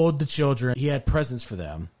 he told the children he had presents for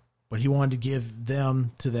them, but he wanted to give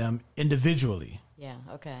them to them individually. Yeah,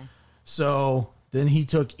 okay. So then he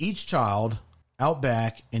took each child out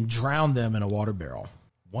back and drowned them in a water barrel,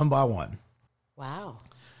 one by one. Wow.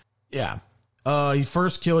 Yeah. He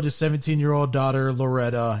first killed his 17-year-old daughter,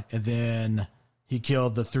 Loretta, and then he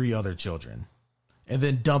killed the 3 other children, and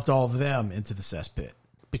then dumped all of them into the cesspit.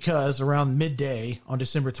 Because around midday on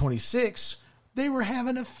December 26th, they were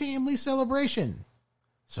having a family celebration.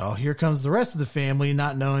 So here comes the rest of the family,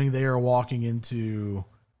 not knowing they are walking into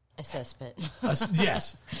a cesspit.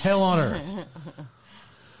 Yes, hell on earth.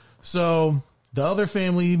 So the other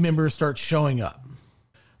family members start showing up.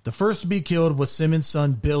 The first to be killed was Simmons'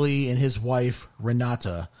 son Billy and his wife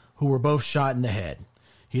Renata, who were both shot in the head.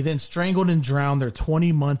 He then strangled and drowned their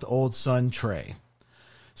 20-month-old son Trey.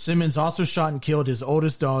 Simmons also shot and killed his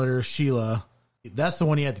oldest daughter Sheila. That's the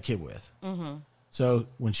one he had the kid with. Mm-hmm. So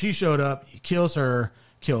when she showed up, he kills her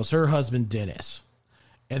husband Dennis.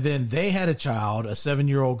 And then they had a child, a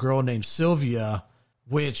 7-year-old girl named Sylvia,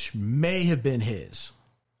 which may have been his.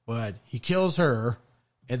 But he kills her.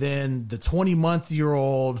 And then the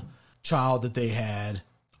 20-month-old child that they had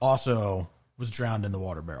also was drowned in the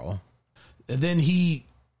water barrel. And then he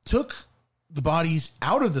took the bodies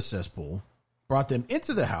out of the cesspool, brought them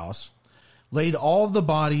into the house, laid all of the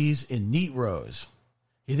bodies in neat rows.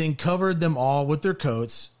 He then covered them all with their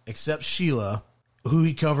coats, except Sheila, who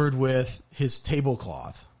he covered with his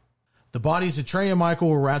tablecloth. The bodies of Trey and Michael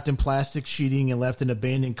were wrapped in plastic sheeting and left in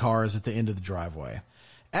abandoned cars at the end of the driveway.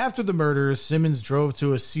 After the murders, Simmons drove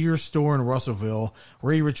to a Sears store in Russellville,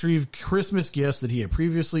 where he retrieved Christmas gifts that he had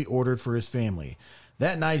previously ordered for his family.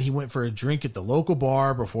 That night, he went for a drink at the local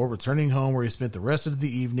bar before returning home, where he spent the rest of the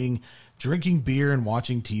evening drinking beer and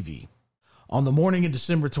watching TV. On the morning of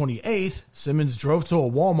December 28th, Simmons drove to a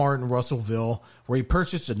Walmart in Russellville, where he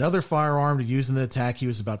purchased another firearm to use in the attack he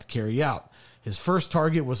was about to carry out. His first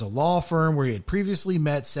target was a law firm where he had previously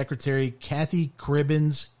met Secretary Kathy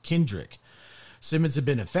Cribbins Kendrick. Simmons had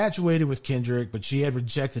been infatuated with Kendrick, but she had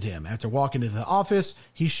rejected him. After walking into the office,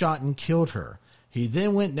 he shot and killed her. He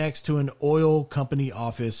then went next to an oil company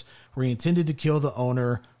office where he intended to kill the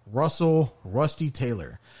owner, Russell Rusty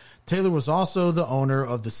Taylor. Taylor was also the owner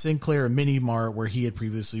of the Sinclair Mini Mart where he had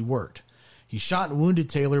previously worked. He shot and wounded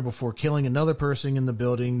Taylor before killing another person in the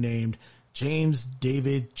building named James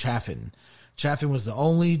David Chaffin. Chaffin was the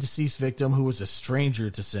only deceased victim who was a stranger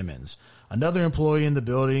to Simmons. Another employee in the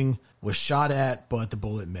building was shot at, but the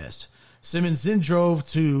bullet missed. Simmons then drove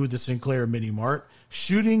to the Sinclair Mini Mart,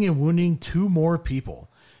 shooting and wounding 2 more people.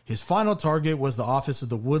 His final target was the office of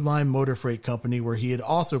the Woodline Motor Freight Company, where he had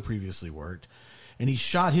also previously worked, and he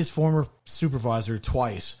shot his former supervisor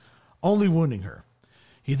twice, only wounding her.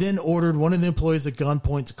 He then ordered one of the employees at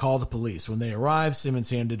gunpoint to call the police. When they arrived, Simmons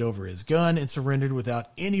handed over his gun and surrendered without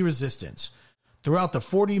any resistance. Throughout the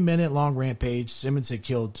 40-minute-long rampage, Simmons had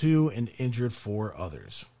killed 2 and injured 4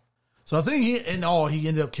 others. So I think he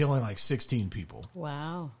ended up killing like 16 people.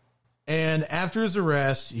 Wow. And after his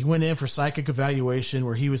arrest, he went in for psychic evaluation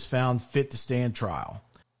where he was found fit to stand trial.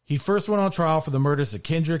 He first went on trial for the murders of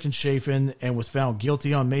Kendrick and Chaffin and was found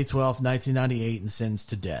guilty on May 12, 1998 and sentenced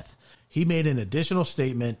to death. He made an additional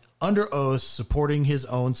statement under oath supporting his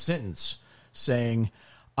own sentence, saying,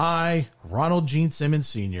 "I, Ronald Gene Simmons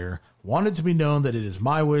Sr., wanted to be known that it is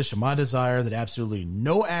my wish and my desire that absolutely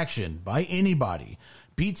no action by anybody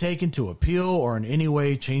be taken to appeal or in any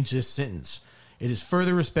way change this sentence. It is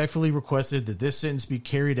further respectfully requested that this sentence be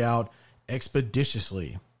carried out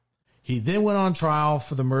expeditiously. He then went on trial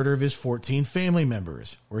for the murder of his 14 family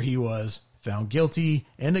members, where he was found guilty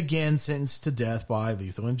and again sentenced to death by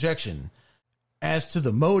lethal injection. As to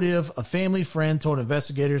the motive, a family friend told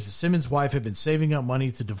investigators that Simmons' wife had been saving up money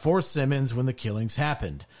to divorce Simmons when the killings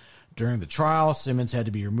happened. During the trial, Simmons had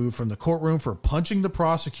to be removed from the courtroom for punching the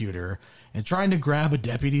prosecutor and trying to grab a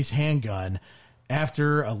deputy's handgun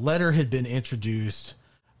after a letter had been introduced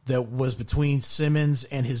that was between Simmons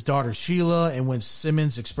and his daughter Sheila, and when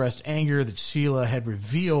Simmons expressed anger that Sheila had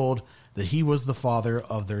revealed that he was the father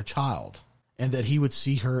of their child and that he would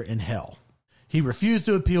see her in hell. He refused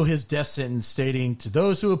to appeal his death sentence, stating, "To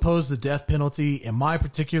those who oppose the death penalty, in my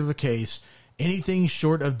particular case, anything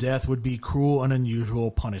short of death would be cruel and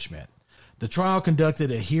unusual punishment." The trial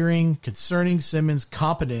conducted a hearing concerning Simmons'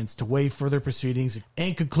 competence to waive further proceedings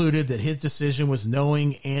and concluded that his decision was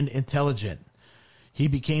knowing and intelligent. He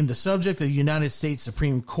became the subject of the United States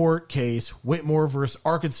Supreme Court case Whitmore v.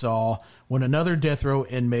 Arkansas when another death row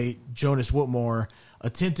inmate, Jonas Whitmore,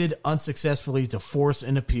 attempted unsuccessfully to force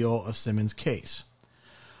an appeal of Simmons' case.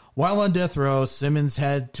 While on death row, Simmons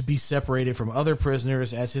had to be separated from other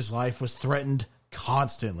prisoners as his life was threatened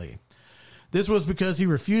constantly. This was because he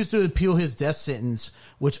refused to appeal his death sentence,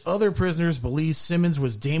 which other prisoners believed Simmons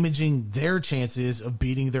was damaging their chances of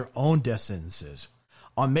beating their own death sentences.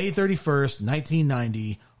 On May 31st,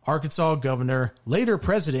 1990, Arkansas Governor, later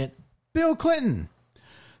President, Bill Clinton,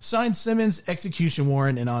 signed Simmons' execution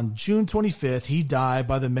warrant, and on June 25th, he died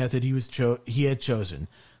by the method he had chosen,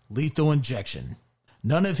 lethal injection.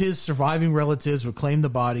 None of his surviving relatives would claim the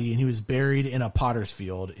body, and he was buried in a potter's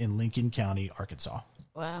field in Lincoln County, Arkansas.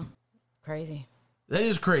 Wow. Crazy. That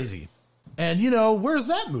is crazy. And, where's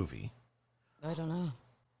that movie? I don't know.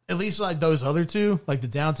 At least like those other two, like the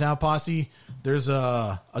Downtown Posse, there's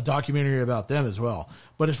a documentary about them as well.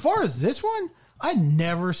 But as far as this one, I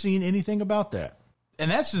never seen anything about that.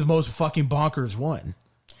 And that's the most fucking bonkers one.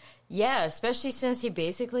 Yeah, especially since he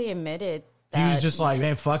basically admitted that He was just like,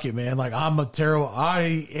 man, fuck it, man. Like, I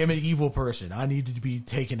am an evil person. I need to be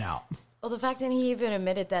taken out. Well, the fact that he even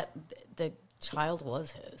admitted that the child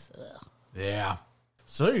was his. Ugh. Yeah.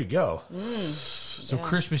 So there you go. Some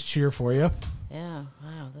Christmas cheer for you. Yeah,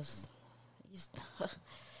 wow.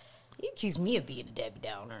 You accused me of being a Debbie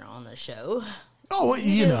Downer on the show. Oh, well,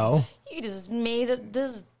 you know. You just made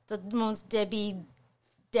this the most Debbie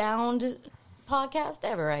downed podcast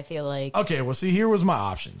ever, I feel like. Okay, well, see, here was my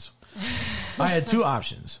options. I had two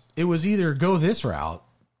options. It was either go this route,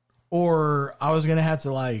 or I was going to have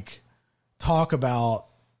to, talk about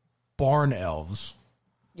barn elves.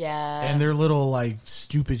 Yeah. And their little,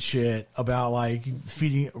 stupid shit about,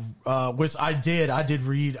 feeding, which I did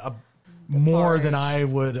read more porridge. than I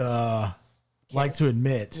would like to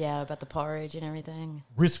admit. Yeah, about the porridge and everything.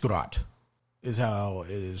 Risgrat is how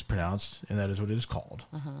it is pronounced, and that is what it is called.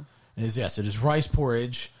 And it is rice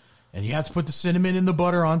porridge, and you have to put the cinnamon in the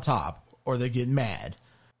butter on top, or they get mad.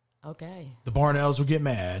 Okay. The barn elves will get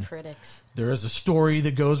mad. Critics. There is a story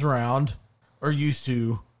that goes around, or used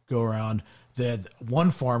to go around, that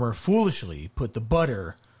one farmer foolishly put the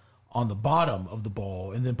butter on the bottom of the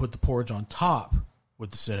bowl and then put the porridge on top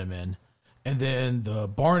with the cinnamon. And then the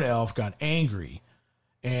barn elf got angry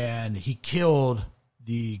and he killed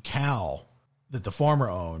the cow that the farmer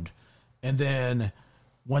owned. And then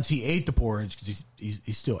once he ate the porridge, because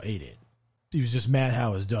he still ate it, he was just mad how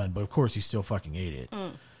it was done, but of course he still fucking ate it.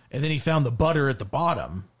 And then he found the butter at the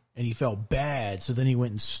bottom and he felt bad. So then he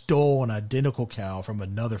went and stole an identical cow from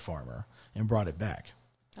another farmer and brought it back.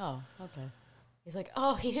 Oh, okay. He's like,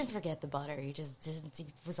 oh, he didn't forget the butter. He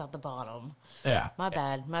was at the bottom. Yeah. My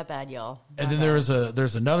bad, y'all. And then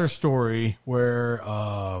there's another story where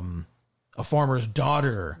a farmer's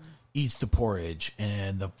daughter eats the porridge,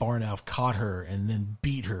 and the barn elf caught her and then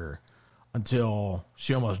beat her until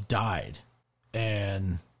she almost died.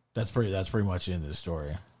 And that's pretty much the end of the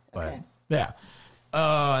story. But Okay. yeah.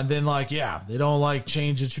 And then they don't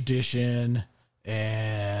change the tradition,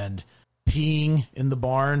 and peeing in the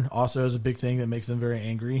barn also is a big thing that makes them very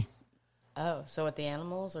angry. Oh, so with the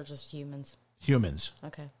animals or just humans? Humans.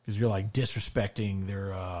 Okay. Because you're disrespecting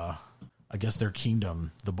their, their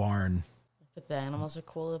kingdom, the barn. But the animals are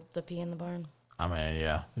cool to pee in the barn? I mean,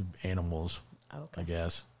 yeah, animals, Okay. I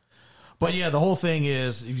guess. But yeah, the whole thing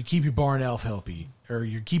is if you keep your barn elf healthy, or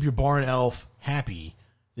you keep your barn elf happy,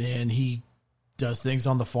 then he does things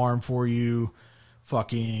on the farm for you,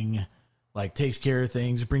 fucking takes care of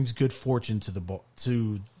things, brings good fortune to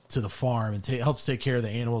the farm, and helps take care of the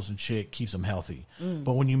animals and shit, keeps them healthy.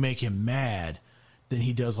 But when you make him mad, then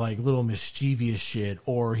he does little mischievous shit,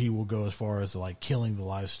 or he will go as far as killing the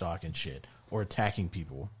livestock and shit, or attacking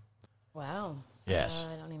people. Wow. Yes.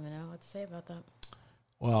 I don't even know what to say about that.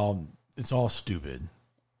 Well, it's all stupid.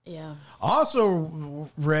 Yeah. I also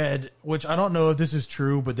read, which I don't know if this is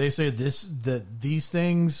true, but they say that these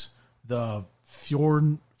things, the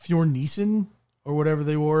Fjornisen or whatever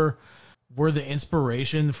they were the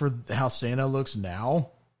inspiration for how Santa looks now.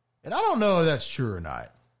 And I don't know if that's true or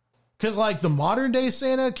not. Because, like, the modern day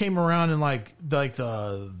Santa came around and, like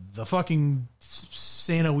the fucking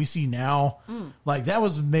Santa we see now, like, that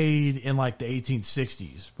was made in, like, the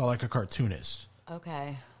 1860s by, like, a cartoonist.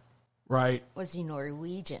 Okay. Right? Was he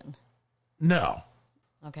Norwegian? No.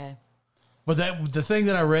 Okay. But the thing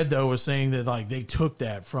that I read, though, was saying that, like, they took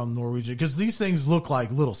that from Norwegian. Because these things look like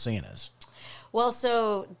little Santas. Well,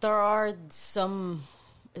 so there are some...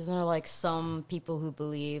 Isn't there, like, some people who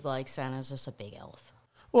believe, like, Santa's just a big elf?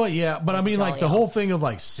 Well, yeah, but I mean, like, the Jolly whole elf. thing of,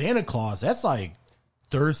 like, Santa Claus, that's, like,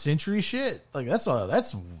 3rd century shit. Like, that's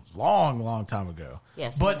long time ago.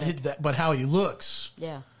 Yes. But how he looks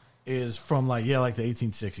Yeah. is from, like, like the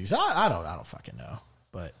 1860s. I don't fucking know.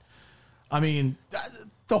 But, I mean,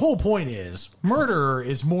 the whole point is, murder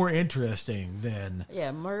is more interesting than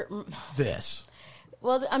Yeah. this.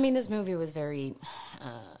 Well, I mean, this movie was very...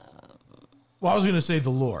 Well, I was going to say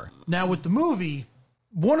the lore. Now, with the movie,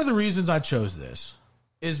 one of the reasons I chose this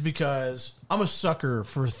is because I'm a sucker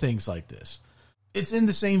for things like this. It's in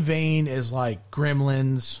the same vein as, like,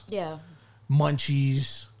 Gremlins, Yeah.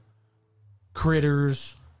 Munchies,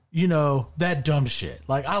 Critters, you know, that dumb shit.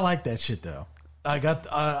 Like, I like that shit, though. I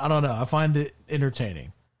don't know. I find it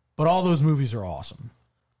entertaining. But all those movies are awesome.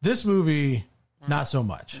 This movie, not so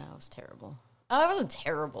much. No, it was terrible. Oh, it wasn't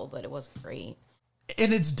terrible, but it wasn't great.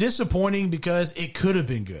 And it's disappointing because it could have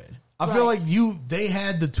been good. I feel Right. like they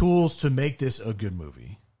had the tools to make this a good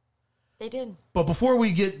movie. They did. But before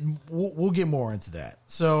we'll get more into that.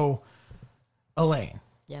 So, Elaine,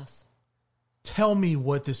 Yes. tell me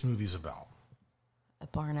what this movie's about. A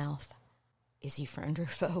barn elf. Is he friend or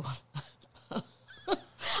foe?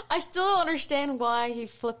 I still don't understand why he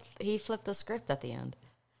flipped the script at the end.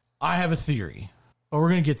 I have a theory, but we're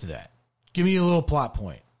going to get to that. Give me a little plot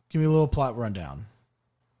point. Give me a little plot rundown.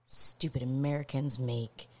 Stupid Americans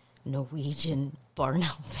make Norwegian barn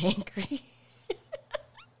elf angry.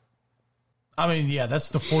 I mean, yeah, that's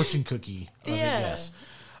the fortune cookie of it, Yeah. yes.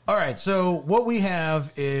 All right, so what we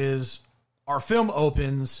have is our film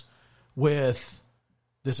opens with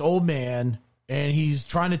this old man, and he's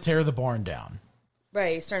trying to tear the barn down.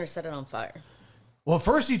 Right, he's trying to set it on fire. Well,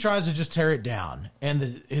 first he tries to just tear it down, and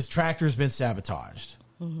his tractor's been sabotaged.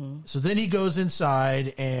 So then he goes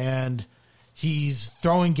inside, and he's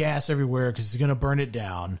throwing gas everywhere because he's going to burn it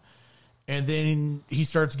down. And then he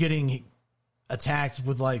starts getting attacked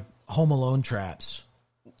with, like, Home Alone traps.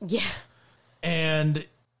 Yeah. And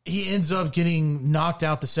he ends up getting knocked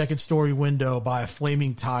out the second-story window by a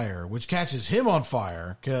flaming tire, which catches him on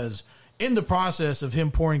fire because in the process of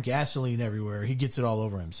him pouring gasoline everywhere, he gets it all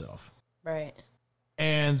over himself. Right.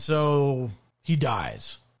 And so he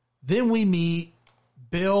dies. Then we meet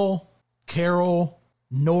Bill, Carol,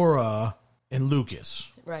 Nora, and Lucas.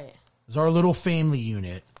 Right. It's our little family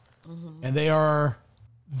unit. And they are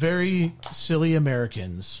very silly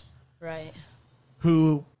Americans Right.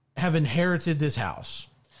 who have inherited this house.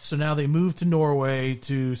 So now they move to Norway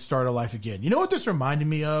to start a life again. You know what this reminded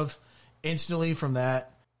me of instantly from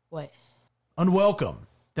that? What? Unwelcome.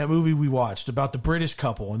 That movie we watched about the British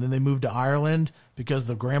couple, and then they moved to Ireland because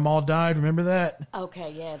the grandma died. Remember that?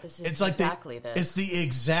 Okay, yeah, this is It's like exactly this. It's the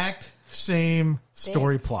exact same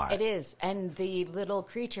story plot. It is. And the little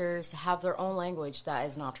creatures have their own language that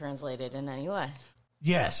is not translated in any way.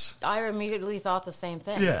 Yes. I immediately thought the same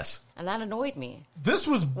thing. Yes. And that annoyed me. This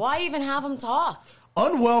was Why even have them talk?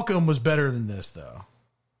 Unwelcome was better than this, though.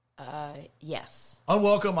 Yes.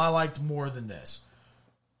 Unwelcome I liked more than this.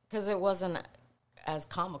 Because it wasn't as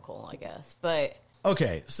comical, I guess. But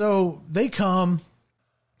Okay, so they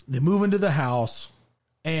they move into the house,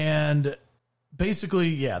 and basically,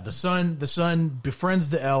 yeah, the son befriends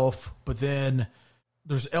the elf, but then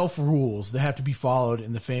there's elf rules that have to be followed,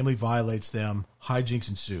 and the family violates them. Hijinks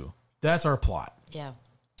ensue. That's our plot. yeah.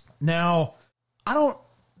 Now, I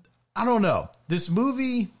don't know. This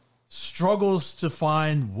movie struggles to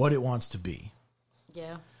find what it wants to be.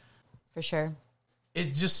 Yeah. For sure.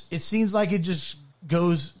 It seems like it just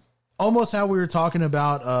goes almost how we were talking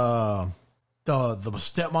about the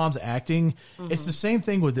stepmom's acting. It's the same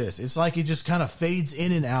thing with this. It's like it just kind of fades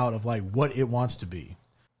in and out of like what it wants to be.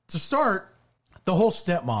 To start, the whole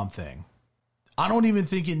stepmom thing. I don't even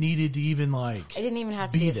think it needed to even like It didn't even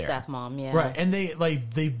have to be a there. stepmom, yeah. Right. And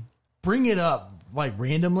they bring it up like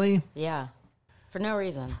randomly Yeah. For no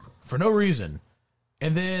reason. for no reason.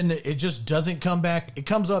 And then it just doesn't come back. It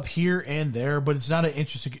comes up here and there, but it's not an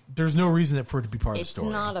interesting. There's no reason for it to be part of the story.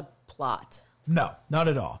 It's not a plot. No, not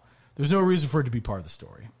at all. There's no reason for it to be part of the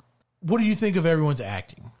story. What do you think of everyone's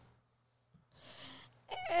acting?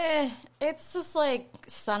 It's just like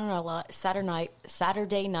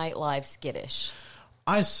Saturday Night Live skittish.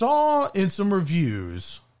 I saw in some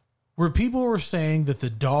reviews where people were saying that the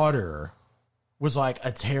daughter was like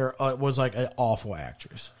was like an awful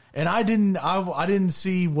actress. And I didn't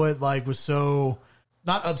see what like was so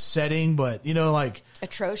not upsetting, but you know, like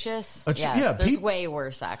atrocious. Yes, yeah, there's way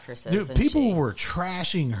worse actresses. Dude, than people she. were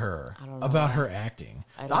trashing her about her acting.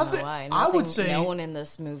 I don't know why. I would say no one in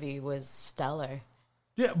this movie was stellar.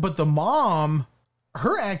 Yeah, but the mom,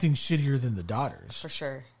 her acting's shittier than the daughter's For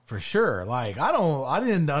sure. For sure. Like I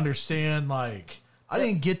didn't understand. Like I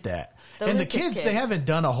didn't get that. And the kids, they haven't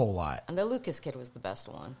done a whole lot. And the Lucas kid was the best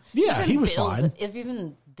one. Yeah, he was fine. If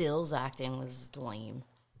even Bill's acting was lame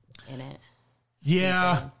in it.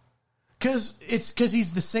 Yeah, because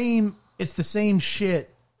he's the same. It's the same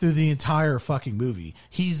shit through the entire fucking movie.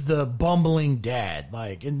 He's the bumbling dad,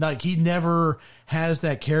 and he never has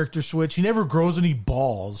that character switch. He never grows any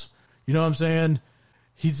balls. You know what I'm saying?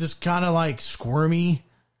 He's just kind of like squirmy.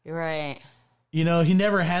 You're right. You know, he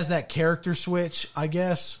never has that character switch, I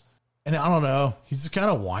guess. And I don't know. He's just kind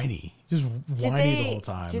of whiny. He's just whiny the whole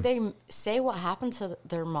time. Did they say what happened to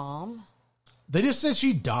their mom? They just said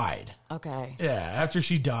she died. Okay. Yeah, after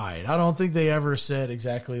she died. I don't think they ever said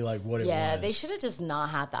exactly like what it was. Yeah, they should have just not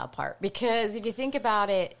had that part. Because if you think about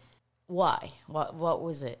it, why? What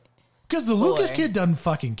was it? Because the Lucas kid doesn't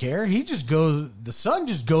fucking care. He just goes, the son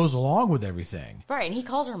just goes along with everything. Right, and he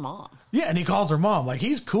calls her mom. Yeah, and he calls her mom. Like,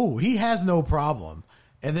 he's cool. He has no problem.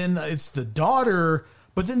 And then it's the daughter,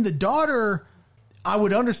 but then the daughter, I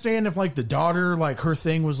would understand if, like, the daughter, like, her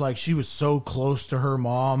thing was, like, she was so close to her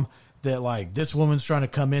mom that, like, this woman's trying to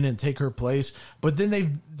come in and take her place. But then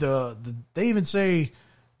they even say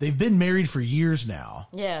they've been married for years now.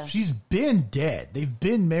 Yeah. She's been dead. They've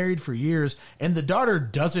been married for years. And the daughter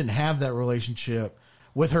doesn't have that relationship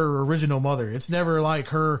with her original mother. It's never like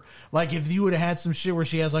her, like if you would have had some shit where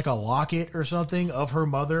she has like a locket or something of her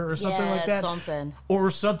mother or something like that. Something. Or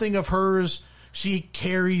something of hers. She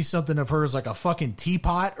carries something of hers like a fucking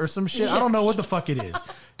teapot or some shit. I don't know what the fuck it is.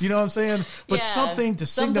 You know what I'm saying? But something to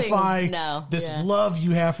signify this love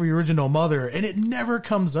you have for your original mother. And it never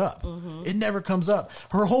comes up. Mm-hmm. It never comes up.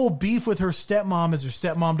 Her whole beef with her stepmom is her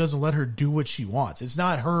stepmom doesn't let her do what she wants. It's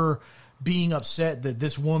not her being upset that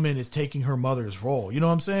this woman is taking her mother's role. You know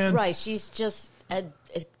what I'm saying? Right. She's just a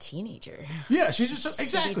teenager. Yeah, she's just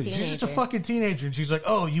exactly. She's just a fucking teenager. And she's like,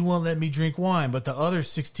 oh, you won't let me drink wine, but the other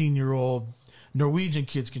 16-year-old Norwegian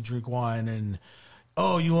kids can drink wine, and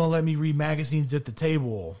oh, you won't let me read magazines at the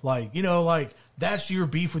table. Like, you know, like that's your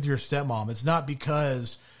beef with your stepmom. It's not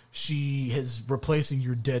because she is replacing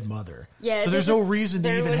your dead mother. Yeah. So there's no reason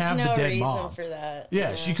to even have the dead mom. For that.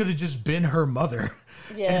 Yeah, she could have just been her mother.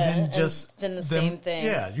 Yeah, and then just been the same thing.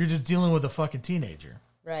 Yeah, you're just dealing with a fucking teenager.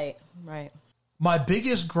 Right. Right. My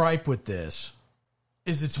biggest gripe with this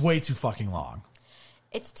is it's way too fucking long.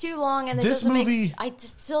 It's too long, and this doesn't movie, make. I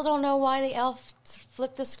still don't know why the elf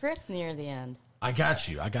flipped the script near the end. I got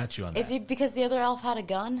you on that. Is it because the other elf had a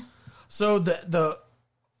gun? So the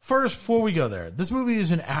first, before we go there, this movie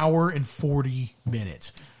is an hour and 40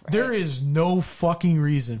 minutes. Right. There is no fucking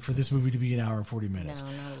reason for this movie to be an hour and 40 minutes. No,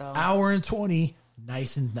 not at all. Hour and 20,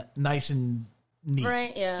 nice and neat.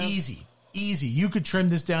 Right, yeah. Easy. You could trim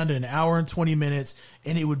this down to an hour and 20 minutes,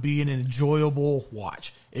 and it would be an enjoyable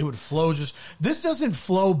watch. It would flow this doesn't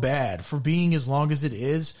flow bad for being as long as it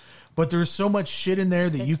is, but there's so much shit in there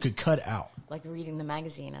that you could cut out. Like reading the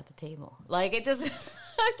magazine at the table. Like, it doesn't,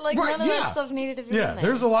 like none of that stuff needed to be in there.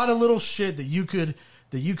 There's a lot of little shit that you could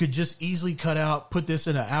just easily cut out, put this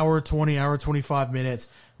in an hour 20, hour 25 minutes,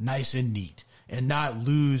 nice and neat, and not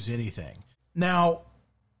lose anything. Now,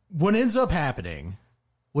 what ends up happening,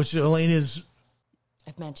 which Elaine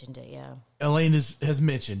I've mentioned it, yeah. Elaine has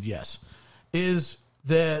mentioned, yes, is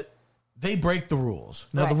that they break the rules.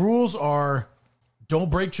 Now, the rules are don't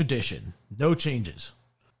break tradition, no changes.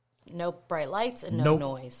 No bright lights and no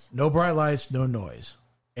noise. No bright lights, no noise.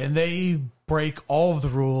 And they break all of the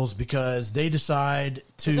rules because they decide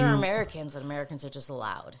to... Because they're Americans, and Americans are just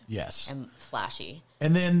loud. Yes. And flashy.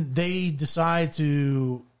 And then they decide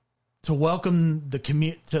to welcome the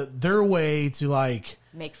community to their way to, like...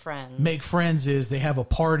 Make friends. Make friends is they have a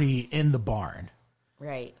party in the barn.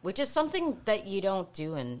 Right. Which is something that you don't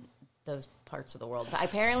do in those parts of the world. But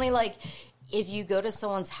apparently, like... If you go to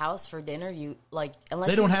someone's house for dinner, you like unless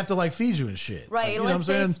they don't have to like feed you and shit, right? Like, unless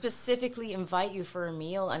they specifically invite you for a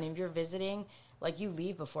meal, and if you're visiting, Like, you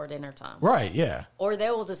leave before dinner time. Right, yeah. Or they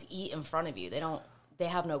will just eat in front of you. They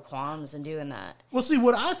have no qualms in doing that. Well, see,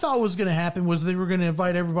 what I thought was going to happen was they were going to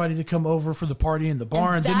invite everybody to come over for the party in the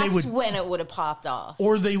barn. And then that's they would, when it would have popped off.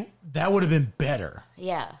 or that would have been better.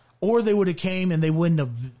 Yeah. Or they would have came and they wouldn't have,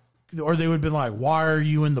 or they would have been like, "Why are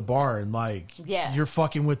you in the barn? Like, Yeah. you're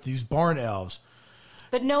fucking with these barn elves."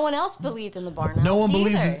 But no one else believed in the barn elves No one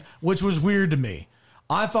believed, either. which was weird to me.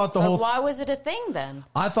 I thought But why was it a thing then?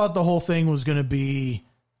 I thought the whole thing was going to be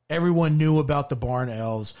everyone knew about the barn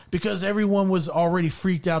elves because everyone was already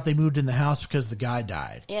freaked out. They moved in the house because the guy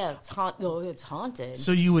died. Yeah, it's haunted.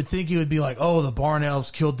 So you would think it would be like, oh, the barn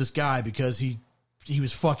elves killed this guy because he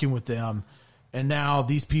was fucking with them. And now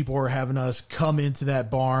these people are having us come into that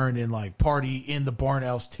barn and like party in the barn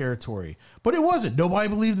elf's territory. But it wasn't. Nobody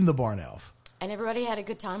believed in the barn elf. And everybody had a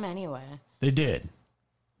good time anyway. They did.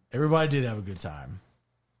 Everybody did have a good time.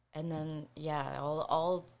 And then, yeah,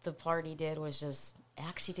 all the party did was just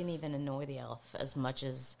actually didn't even annoy the elf as much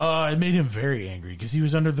as It made him very angry because he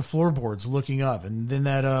was under the floorboards looking up, and then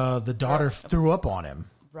the daughter threw up on him.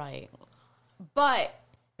 right. But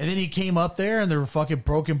And then he came up there, and there were fucking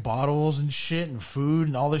broken bottles and shit and food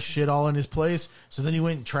and all this shit all in his place. So then he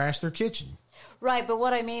went and trashed their kitchen. right, but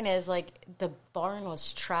what I mean is like the barn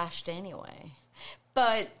was trashed anyway.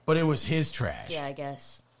 But But it was his trash. yeah, I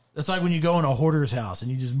guess. That's like when you go in a hoarder's house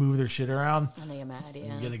and you just move their shit around. And they get mad, yeah.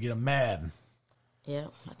 You're going to get them mad. Yeah,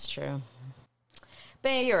 that's true. But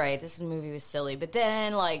yeah, you're right. This movie was silly. But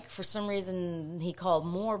then, like, for some reason, he called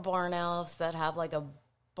more barn elves that have, like, a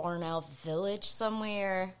barn elf village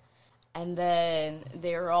somewhere. And then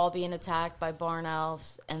they were all being attacked by barn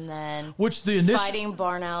elves. And then Which the initial... fighting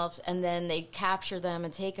barn elves. And then they capture them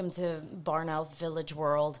and take them to barn elf village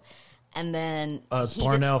world. And then... it's he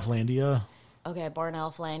Barn did- Elflandia. Okay, Barn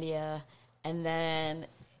Elflandia. And then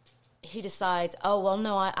he decides, oh, well,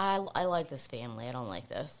 no, I like this family. I don't like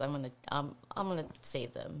this. I'm gonna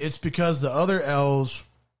save them. It's because the other elves,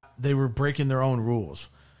 they were breaking their own rules.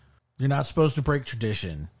 You're not supposed to break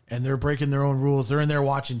tradition. And they're breaking their own rules. They're in there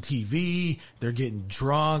watching TV. They're getting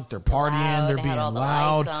drunk. They're partying. Loud, They're they being had all the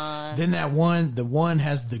loud. lights on. Then the one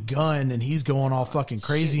has the gun and he's going all fucking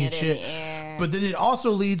crazy and Shooting it in shit. the air. But then it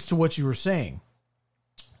also leads to what you were saying.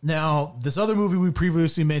 Now, this other movie we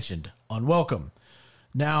previously mentioned, Unwelcome.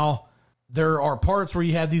 Now, there are parts where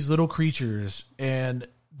you have these little creatures, and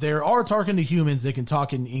there are talking to humans that can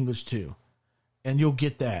talk in English too. And you'll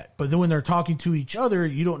get that. But then when they're talking to each other,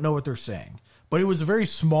 you don't know what they're saying. But it was a very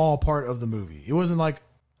small part of the movie. It wasn't like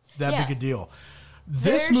that Yeah. big a deal.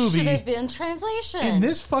 There This movie, should have been translation. in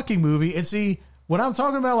this fucking movie, and see, when I'm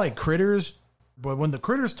talking about like critters, but when the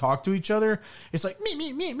critters talk to each other, it's like me,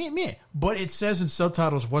 me, me, me, me. But it says in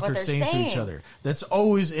subtitles what they're saying to each other. That's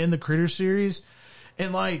always in the Critter series.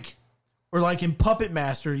 And like, or like in Puppet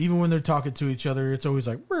Master, even when they're talking to each other, it's always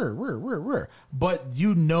like, whir, whir, whir, whir. But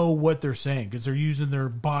you know what they're saying because they're using their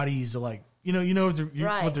bodies to like, you know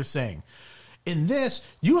Right. what they're saying. In this,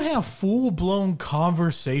 you have full-blown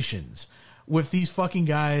conversations with these fucking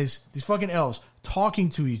guys, these fucking elves, talking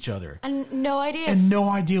to each other. and no idea. And no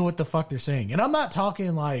idea what the fuck they're saying. And I'm not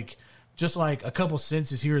talking like just like a couple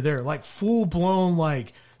sentences here or there, like full blown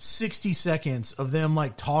like 60 seconds of them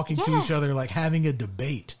like talking to Yeah. each other, like having a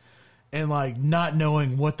debate and like not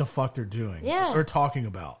knowing what the fuck they're doing Yeah. or talking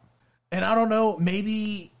about. And I don't know,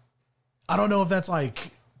 I don't know if that's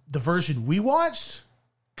like the version we watched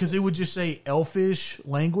because it would just say elfish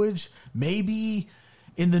language. Maybe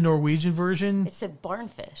in the Norwegian version, It said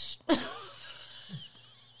barnfish.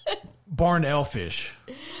 barn elfish.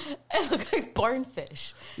 It looked like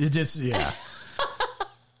barnfish. It just, yeah.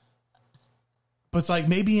 But it's like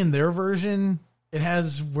maybe in their version, it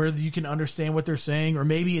has where you can understand what they're saying, or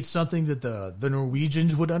maybe it's something that the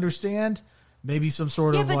Norwegians would understand. Maybe some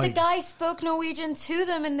sort Yeah, of but like. the guy spoke Norwegian to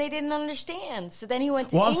them and they didn't understand. So then he went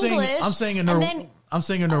to Well, English. I'm saying a and then, I'm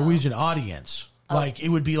saying a Norwegian audience. Like it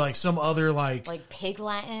would be like some other like pig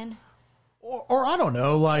Latin. or I don't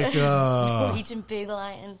know, like Norwegian pig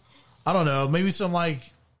Latin. I don't know, maybe some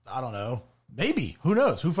like I don't know, maybe who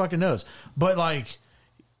knows, who fucking knows? But like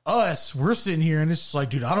us, we're sitting here and it's just like,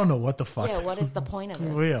 dude, I don't know what the fuck. Yeah, what is the point of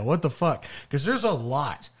this? Yeah, what the fuck? Because there is a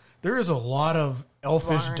lot of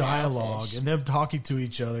elfish Barn dialogue elfish. and them talking to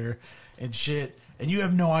each other and shit, and you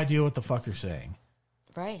have no idea what the fuck they're saying.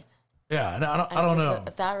 Right. Yeah, and I don't know.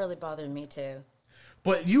 That really bothered me too.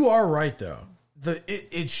 But you are right though.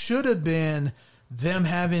 It should have been them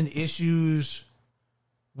having issues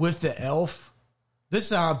with the elf. This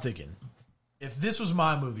is how I'm thinking. If this was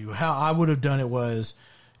my movie, how I would have done it was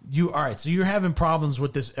so you're having problems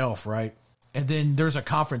with this elf, right? And then there's a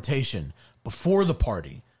confrontation before the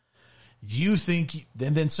party. You think,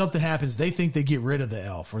 and then something happens. They think they get rid of the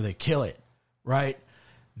elf or they kill it, right?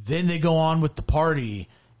 Then they go on with the party,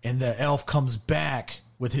 and the elf comes back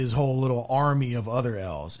with his whole little army of other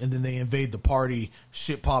elves, and then they invade the party.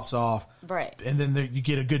 Shit pops off, Right. And then you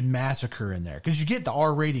get a good massacre in there because you get the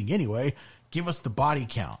R rating anyway. Give us the body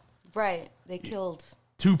count. Right. They killed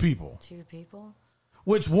 2 people, 2 people.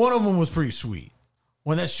 which one of them was pretty sweet.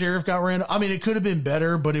 When that sheriff got ran, I mean, it could have been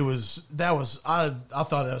better, but I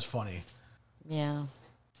thought that was funny. Yeah.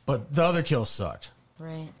 But the other kills sucked.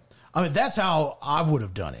 Right. I mean, that's how I would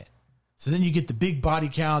have done it. So then you get the big body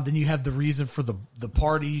count. Then you have the reason for the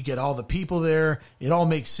party. You get all the people there. It all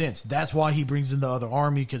makes sense. That's why he brings in the other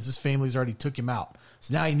army, because his family's already took him out.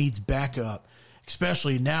 So now he needs backup,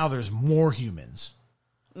 especially now there's more humans.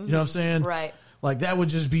 You know what I'm saying? Right. Like, that would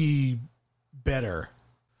just be better.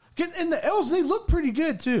 And the elves, they look pretty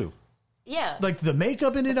good, too. Yeah. Like, the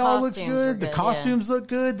makeup in it The all looks costumes are good. The good, costumes look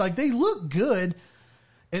good. Like, they look good.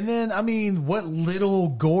 And then, I mean, what little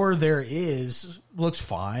gore there is looks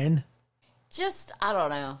fine. Just, I don't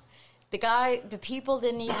know. The people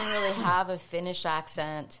didn't even really have a Finnish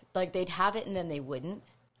accent. Like, they'd have it and then they wouldn't.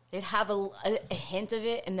 They'd have a hint of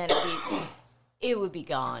it and then it would be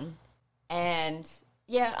gone. And,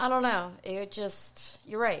 yeah, I don't know.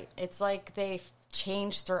 You're right. It's like they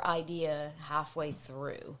changed their idea halfway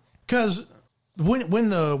through. Because when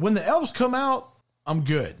the elves come out, I'm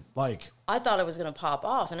good. Like, I thought it was going to pop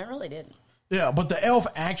off, and it really didn't. yeah, but the elf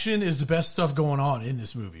action is the best stuff going on in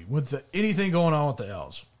this movie with anything going on with the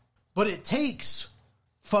elves. But it takes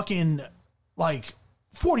fucking like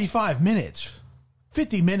 45 minutes,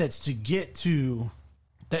 50 minutes to get to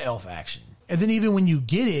the elf action. And then even when you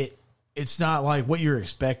get it, it's not like what you're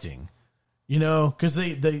expecting. You know, because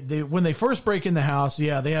they when they first break in the house,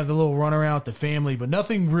 yeah, they have the little run around with the family, but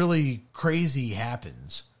nothing really crazy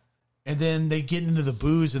happens. And then they get into the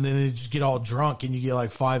booze, and then they just get all drunk, and you get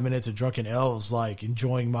like 5 minutes of drunken elves like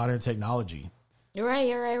enjoying modern technology. You're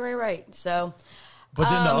right. So, But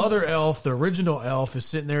then the other elf, the original elf, is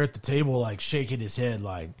sitting there at the table like shaking his head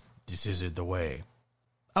like, this isn't the way.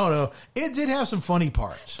 I don't know. It did have some funny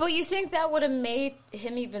parts. but you think that would have made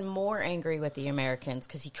him even more angry with the Americans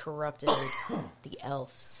because he corrupted the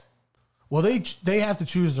elves? Well, they have to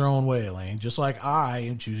choose their own way, Elaine, just like I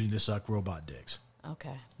am choosing to suck robot dicks.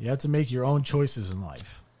 Okay. You have to make your own choices in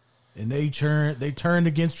life. And they turned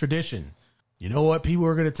against tradition. You know what? People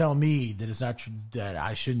are going to tell me that it's not that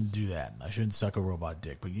I shouldn't do that. I shouldn't suck a robot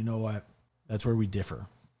dick. But you know what? That's where we differ.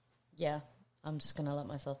 Yeah. I'm just going to let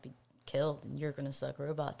myself be killed, and you're going to suck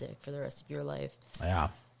robot dick for the rest of your life. Yeah.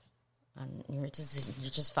 And you're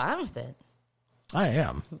just fine with it. I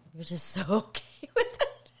am. You're just so okay with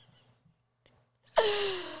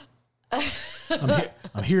it.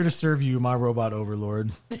 I'm here to serve you, my robot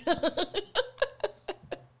overlord.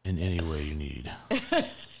 In any way you need.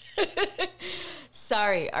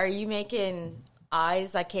 Sorry, are you making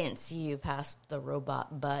eyes? I can't see you past the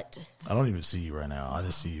robot butt. I don't even see you right now. I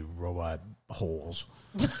just see robot holes.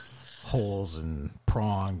 Holes and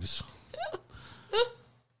prongs.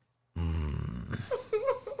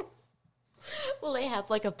 Will they have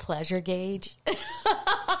like a pleasure gauge?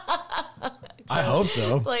 I hope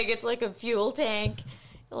so. Like it's like a fuel tank,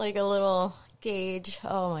 like a little gauge.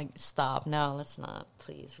 Oh my! Stop! No, let's not.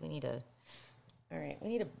 Please, we need to. All right,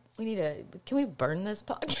 we need to. Can we burn this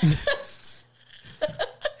podcast?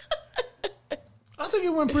 I think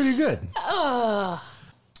it went pretty good.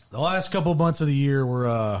 The last couple months of the year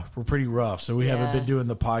were pretty rough, so we haven't Yeah. been doing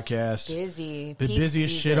the podcast. Busy. Been Peak busy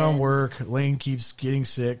as shit season. on work. Lane keeps getting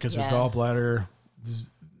sick because Yeah. her gallbladder is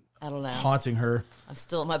I don't know. haunting her.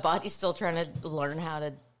 My body's still trying to learn how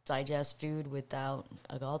to digest food without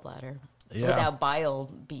a gallbladder. Yeah. Without bile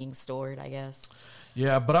being stored, I guess.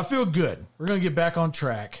 Yeah, but I feel good. We're going to get back on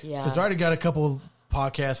track. Yeah. Because I already got a couple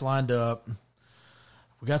podcasts lined up.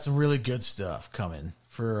 We got some really good stuff coming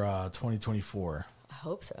for 2024. I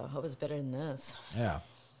hope so. I hope it's better than this. Yeah.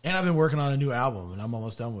 And I've been working on a new album, and I'm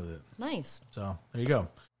almost done with it. Nice. So there you go.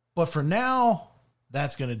 But for now,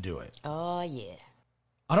 that's going to do it. Oh, yeah.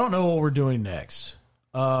 I don't know what we're doing next.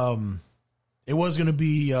 It was going to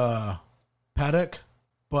be Paddock,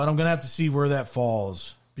 but I'm going to have to see where that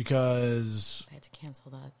falls because, I had to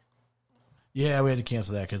cancel that. yeah, we had to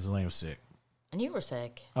cancel that because Elaine was sick. And you were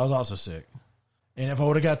sick. I was also sick. And if I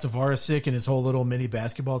would have got Tavares sick and his whole little mini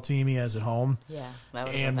basketball team he has at home, Yeah. That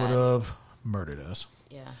and been would bad. have murdered us.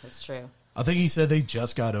 Yeah, that's true. I think he said they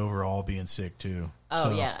just got over all being sick, too.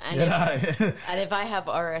 Oh, So, yeah. And, yeah. and if I have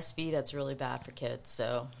RSV, that's really bad for kids.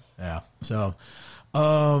 So, Yeah. So,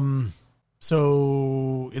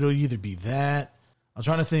 so it'll either be that. I'm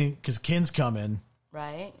trying to think because Ken's coming,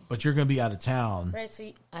 Right. but you're going to be out of town. Right. So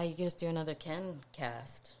you can just do another Ken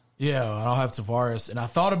cast. Yeah, and I'll have Tavares. And I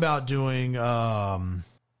thought about doing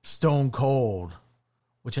Stone Cold,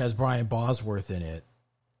 which has Brian Bosworth in it.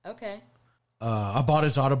 Okay. I bought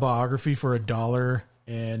his autobiography for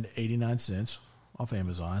 $1.89 off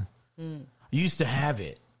Amazon. I used to have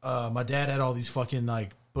it. My dad had all these fucking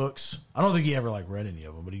like books. I don't think he ever like read any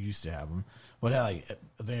of them, but he used to have them. But like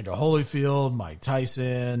Evander Holyfield, Mike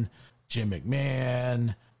Tyson, Jim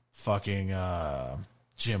McMahon, fucking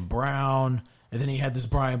Jim Brown, and then he had this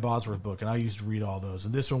Brian Bosworth book, and I used to read all those.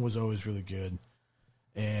 And this one was always really good.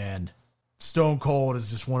 And Stone Cold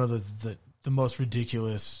is just one of the most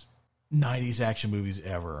ridiculous 90s action movies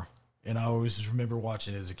ever. And I always just remember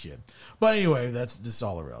watching it as a kid. But anyway, this is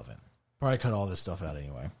all irrelevant. Probably cut all this stuff out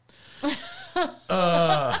anyway.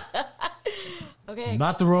 Okay.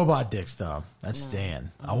 Not the robot dick stuff. That's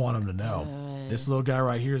Stan. I want him to know. This little guy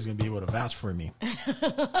right here is going to be able to vouch for me.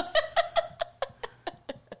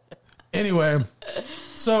 Anyway,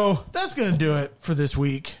 so that's going to do it for this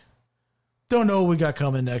week. Don't know what we got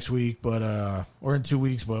coming next week, but or in 2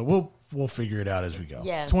 weeks, but we'll figure it out as we go.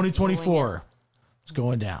 Yeah, 2024 is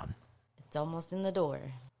going down. It's almost in the door.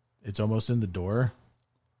 It's almost in the door.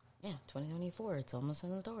 Yeah, 2024. It's almost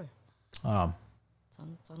in the door. It's on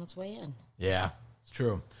its way in. Yeah, it's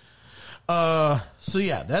true. So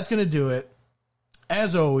yeah, that's going to do it.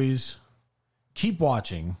 As always, keep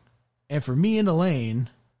watching. And for me and Elaine,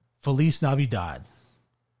 Feliz Navidad.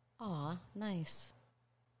 Aw, nice.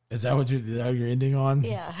 Is that what you're ending on?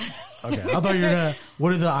 Yeah. Okay. I thought you were going to,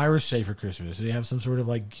 what do the Irish say for Christmas? Do they have some sort of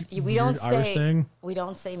like We don't Irish say thing? We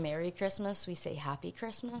don't say Merry Christmas. We say Happy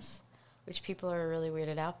Christmas, which people are really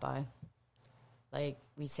weirded out by. Like,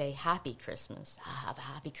 we say Happy Christmas. Have a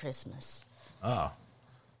Happy Christmas. Oh.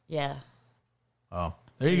 Yeah. Oh.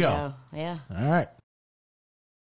 There you go. Yeah. All right.